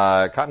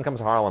Cotton Comes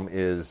to Harlem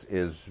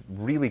is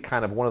really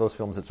kind of one of those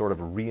films that sort of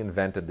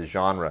reinvented the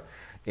genre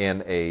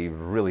in a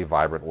really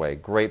vibrant way.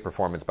 Great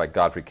performance by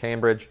Godfrey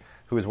Cambridge,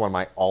 who is one of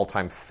my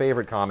all-time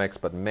favorite comics,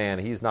 but man,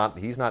 he's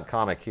not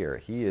comic here.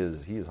 He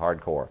is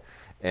hardcore.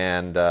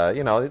 And a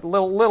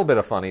little bit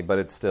of funny, but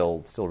it's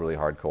still really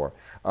hardcore.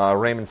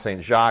 Raymond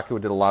St. Jacques, who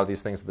did a lot of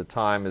these things at the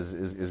time,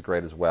 is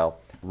great as well.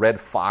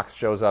 Red Fox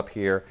shows up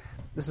here.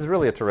 This is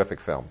really a terrific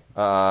film.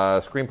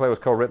 Screenplay was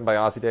co-written by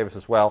Ossie Davis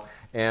as well,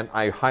 and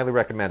I highly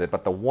recommend it.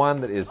 But the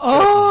one that is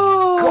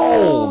just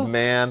gold,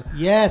 man.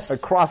 Yes.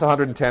 Across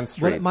 110th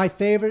Street. My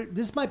favorite.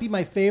 This might be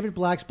my favorite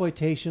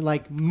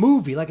blaxploitation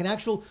movie, like an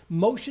actual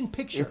motion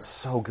picture. It's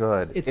so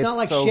good. It's not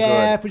like so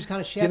Shaft, which is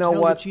kind of Shaft,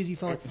 a cheesy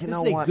film. This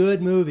is a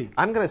good movie.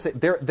 I'm going to say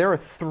there are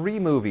three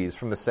movies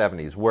from the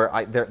 70s where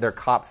they're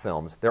cop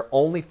films. There are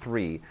only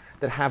three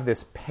that have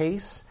this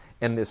pace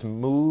and this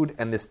mood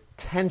and this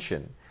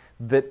tension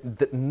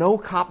that no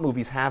cop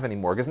movies have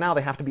anymore, because now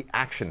they have to be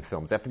action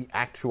films. They have to be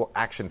actual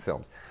action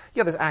films.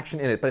 Yeah, there's action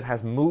in it, but it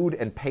has mood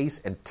and pace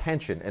and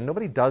tension, and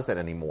nobody does that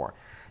anymore.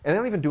 And they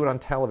don't even do it on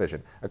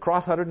television.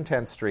 Across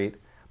 110th Street,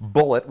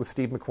 Bullet with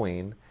Steve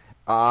McQueen,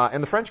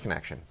 and The French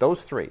Connection.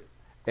 Those three.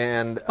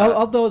 And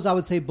of those, I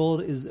would say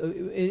Bullet is,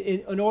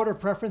 in order of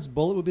preference,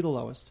 Bullet would be the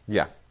lowest.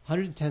 Yeah.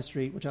 110th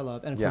Street, which I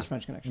love, and of course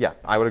French Connection. Yeah,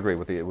 I would agree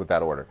with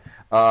that order.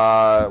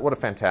 What a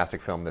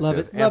fantastic film this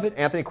is. Love it.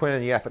 Anthony Quinn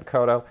and Yaphet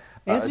Kotto.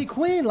 Anthony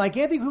Quinn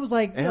was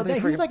like, he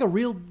was like a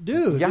real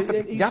dude.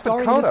 He's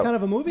starring Kotto. in this kind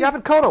of a movie.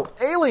 Yaphet Kotto,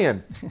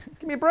 Alien.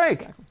 Give me a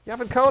break. Exactly.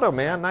 Yaphet Kotto,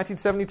 man,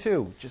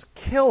 1972, just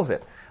kills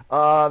it.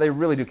 They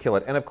really do kill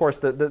it. And of course,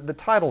 the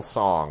title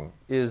song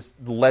is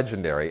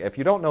legendary. If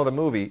you don't know the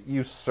movie,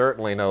 you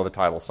certainly know the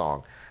title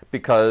song,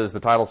 because the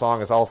title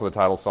song is also the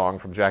title song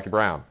from Jackie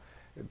Brown.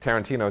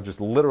 Tarantino just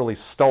literally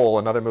stole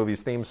another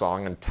movie's theme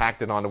song and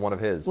tacked it onto one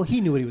of his. Well,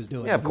 he knew what he was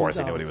doing. Yeah, of course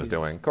he knew what he was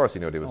doing. Of course he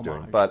knew what he was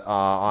doing. But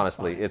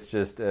honestly, it's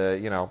just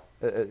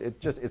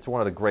it's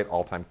one of the great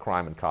all-time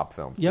crime and cop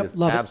films. Yep, it's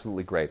love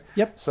absolutely it. Great.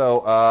 Yep.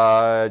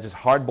 So just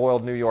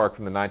hard-boiled New York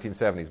from the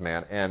 1970s,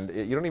 man. And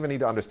you don't even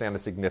need to understand the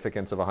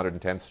significance of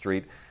 110th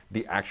Street,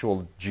 the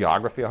actual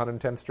geography of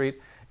 110th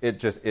Street.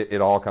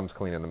 It all comes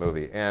clean in the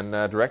movie, and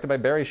directed by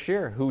Barry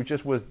Shear, who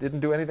just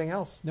didn't do anything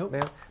else. Nope.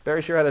 Man,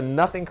 Barry Shear had a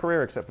nothing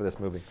career except for this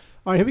movie.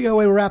 All right, here we go.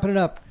 We're wrapping it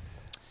up.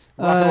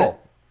 Rock and roll.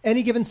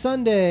 Any Given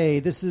Sunday.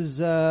 This is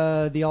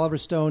the Oliver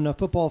Stone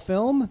football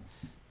film.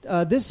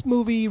 This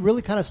movie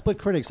really kind of split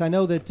critics. I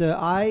know that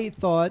I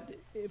thought,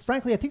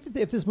 frankly, I think that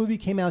if this movie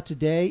came out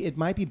today, it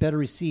might be better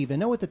received. I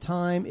know at the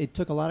time it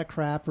took a lot of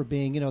crap for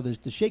being,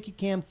 the shaky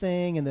cam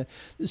thing and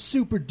the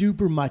super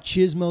duper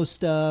machismo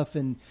stuff,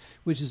 and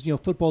which is,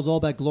 football's all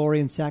about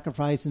glory and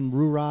sacrifice and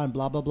rah and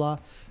blah, blah, blah.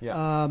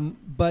 Yeah.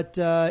 But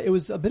it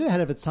was a bit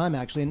ahead of its time,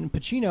 actually. And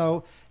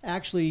Pacino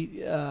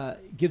actually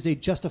gives a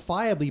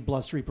justifiably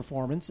blustery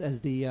performance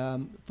as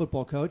the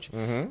football coach.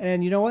 Mm-hmm.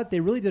 And you know what? They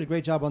really did a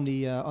great job on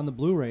the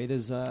Blu-ray.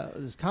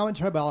 There's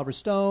commentary by Oliver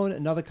Stone,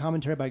 another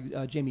commentary by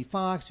Jamie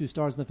Foxx, who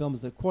stars in the film as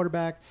the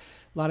quarterback.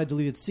 A lot of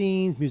deleted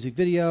scenes, music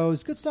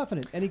videos, good stuff in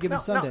it. Any Given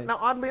Sunday. Now,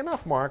 oddly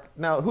enough, Mark,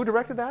 who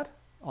directed that?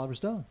 Oliver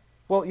Stone.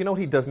 Well,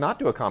 he does not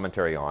do a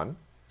commentary on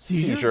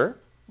Seizure.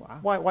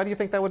 Wow. Why do you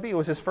think that would be? It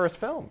was his first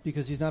film.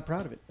 Because he's not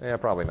proud of it. Yeah,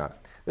 probably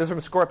not. This is from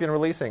Scorpion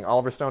Releasing.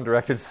 Oliver Stone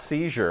directed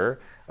Seizure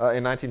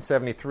in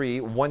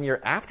 1973, 1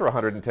 year after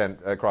 110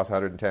 Across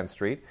 110th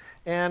Street.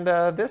 And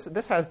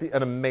this has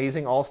an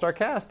amazing all-star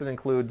cast that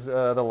includes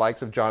the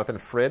likes of Jonathan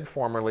Frid,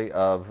 formerly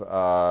of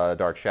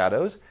Dark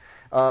Shadows,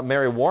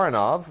 Mary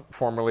Woronov,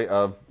 formerly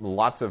of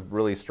lots of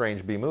really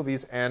strange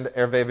B-movies, and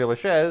Hervé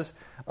Villechaize,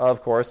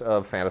 of course,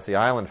 of Fantasy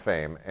Island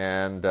fame.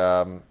 And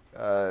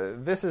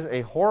this is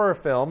a horror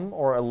film,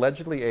 or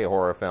allegedly a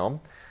horror film,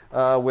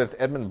 with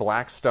Edmund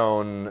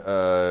Blackstone,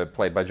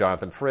 played by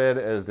Jonathan Frid,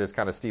 as this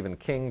kind of Stephen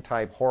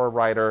King-type horror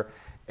writer.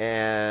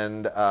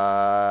 And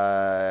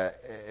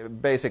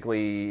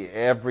basically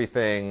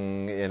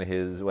everything in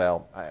his,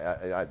 well,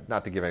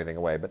 not to give anything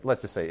away, but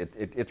let's just say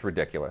it's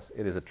ridiculous.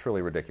 It is a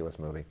truly ridiculous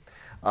movie.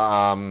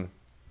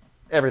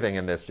 Everything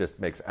in this just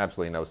makes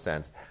absolutely no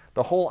sense.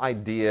 The whole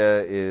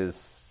idea is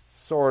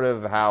sort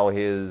of how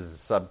his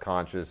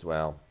subconscious,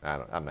 well,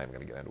 I'm not even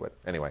going to get into it.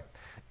 Anyway,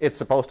 it's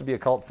supposed to be a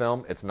cult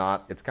film. It's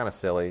not. It's kind of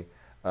silly.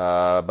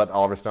 But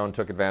Oliver Stone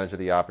took advantage of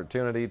the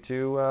opportunity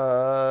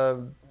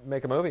to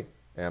make a movie.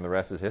 And the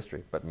rest is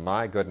history. But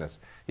my goodness,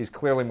 he's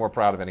clearly more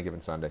proud of Any Given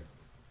Sunday.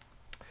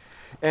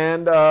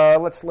 And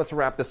let's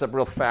wrap this up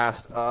real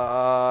fast.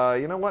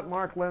 You know what,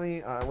 Mark? We're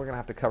going to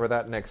have to cover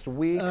that next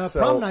week.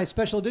 Prom Night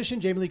Special Edition.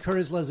 Jamie Lee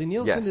Curtis, Leslie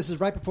Nielsen. Yes. This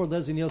is right before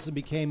Leslie Nielsen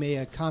became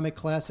a comic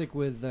classic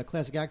with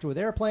classic actor with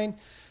Airplane.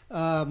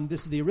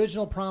 This is the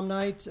original Prom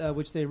Night,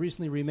 which they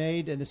recently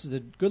remade, and this is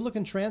a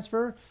good-looking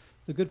transfer.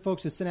 The good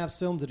folks at Synapse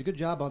Films did a good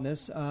job on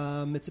this.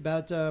 It's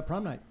about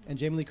Prom Night, and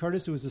Jamie Lee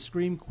Curtis, who was the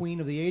scream queen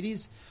of the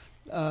 80s,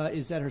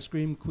 is at her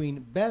scream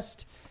queen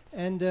best.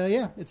 And,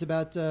 it's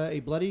about a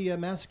bloody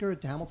massacre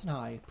at Hamilton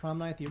High. Prom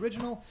Night, the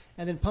original,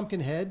 and then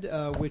Pumpkinhead,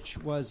 which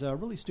was a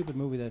really stupid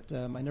movie that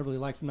I never really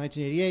liked, from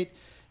 1988.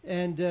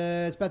 And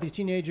it's about these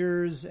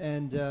teenagers,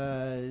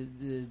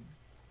 and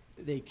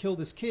they kill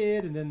this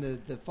kid, and then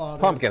the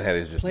father, Pumpkinhead,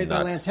 is just played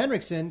nuts. by Lance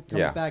Henriksen,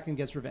 comes back and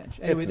gets revenge.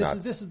 Anyway,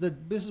 this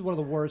is one of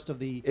the worst of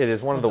the. It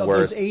is one of the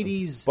worst. Those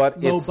 80s, but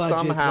low it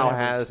budget.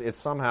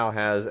 somehow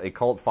has a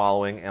cult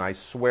following, and I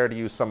swear to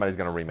you, somebody's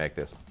going to remake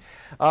this.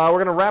 We're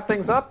going to wrap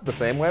things up the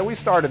same way we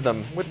started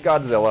them, with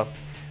Godzilla.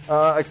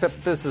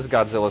 Except this is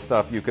Godzilla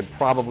stuff you could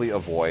probably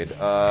avoid.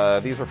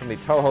 These are from the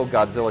Toho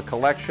Godzilla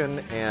collection,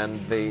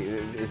 and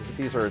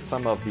these are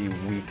some of the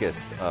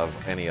weakest of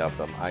any of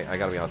them. I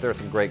got to be honest, there are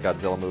some great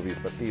Godzilla movies,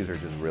 but these are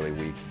just really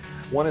weak.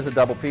 One is a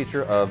double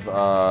feature of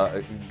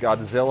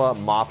Godzilla,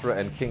 Mothra,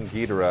 and King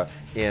Ghidorah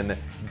in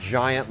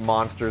Giant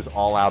Monsters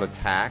All-Out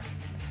Attack.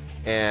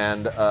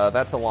 And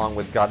that's along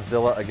with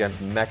Godzilla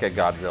against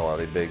Mechagodzilla,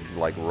 the big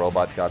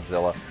robot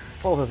Godzilla.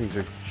 Both of these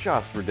are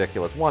just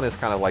ridiculous. One is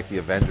kind of like the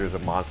Avengers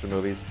of monster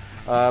movies.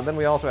 Then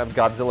we also have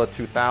Godzilla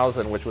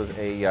 2000, which was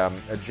a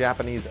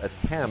Japanese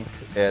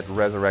attempt at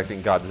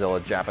resurrecting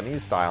Godzilla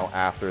Japanese style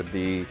after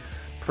the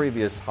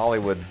previous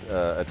Hollywood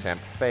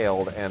attempt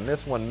failed. And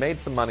this one made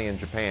some money in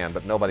Japan,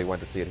 but nobody went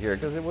to see it here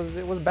because it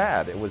was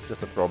bad. It was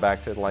just a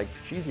throwback to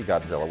cheesy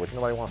Godzilla, which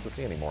nobody wants to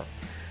see anymore.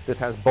 This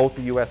has both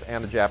the U.S.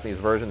 and the Japanese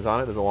versions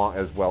on it, as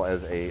well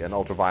as an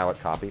ultraviolet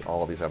copy.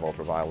 All of these have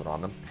ultraviolet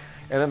on them.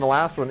 And then the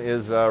last one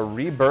is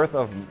Rebirth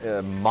of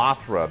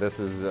Mothra. This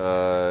is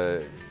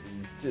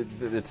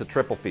it's a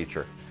triple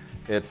feature.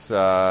 It's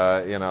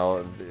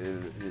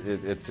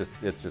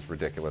it's just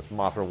ridiculous.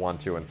 Mothra 1,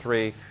 2, and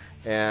 3,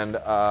 and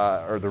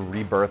or the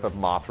Rebirth of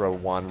Mothra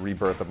 1,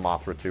 Rebirth of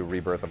Mothra 2,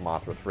 Rebirth of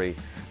Mothra 3.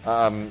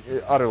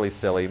 Utterly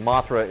silly.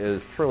 Mothra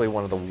is truly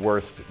one of the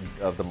worst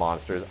of the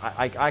monsters.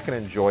 I can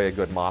enjoy a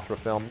good Mothra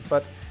film,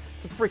 but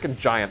it's a freaking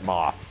giant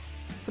moth.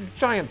 It's a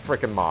giant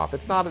frickin' moth.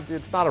 It's not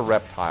a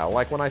reptile.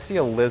 Like when I see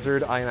a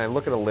lizard, I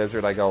look at a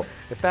lizard, I go,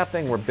 if that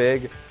thing were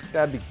big,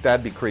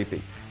 that'd be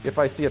creepy. If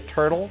I see a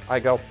turtle, I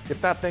go, if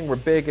that thing were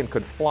big and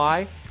could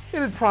fly,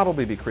 it'd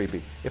probably be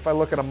creepy. If I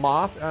look at a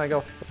moth and I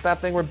go, if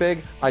that thing were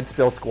big, I'd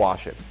still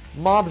squash it.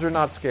 Moths are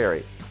not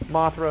scary.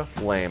 Mothra,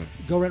 lame.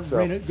 Go rent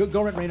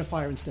Rain of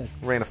Fire instead.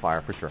 Rain of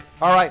Fire, for sure.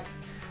 All right.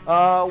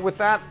 With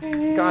that,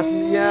 gosh,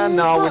 we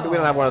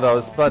don't have one of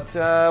those, but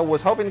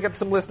was hoping to get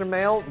some listener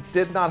mail.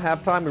 Did not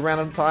have time. We ran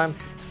out of time.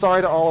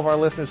 Sorry to all of our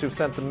listeners who've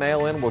sent some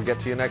mail in. We'll get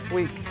to you next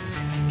week.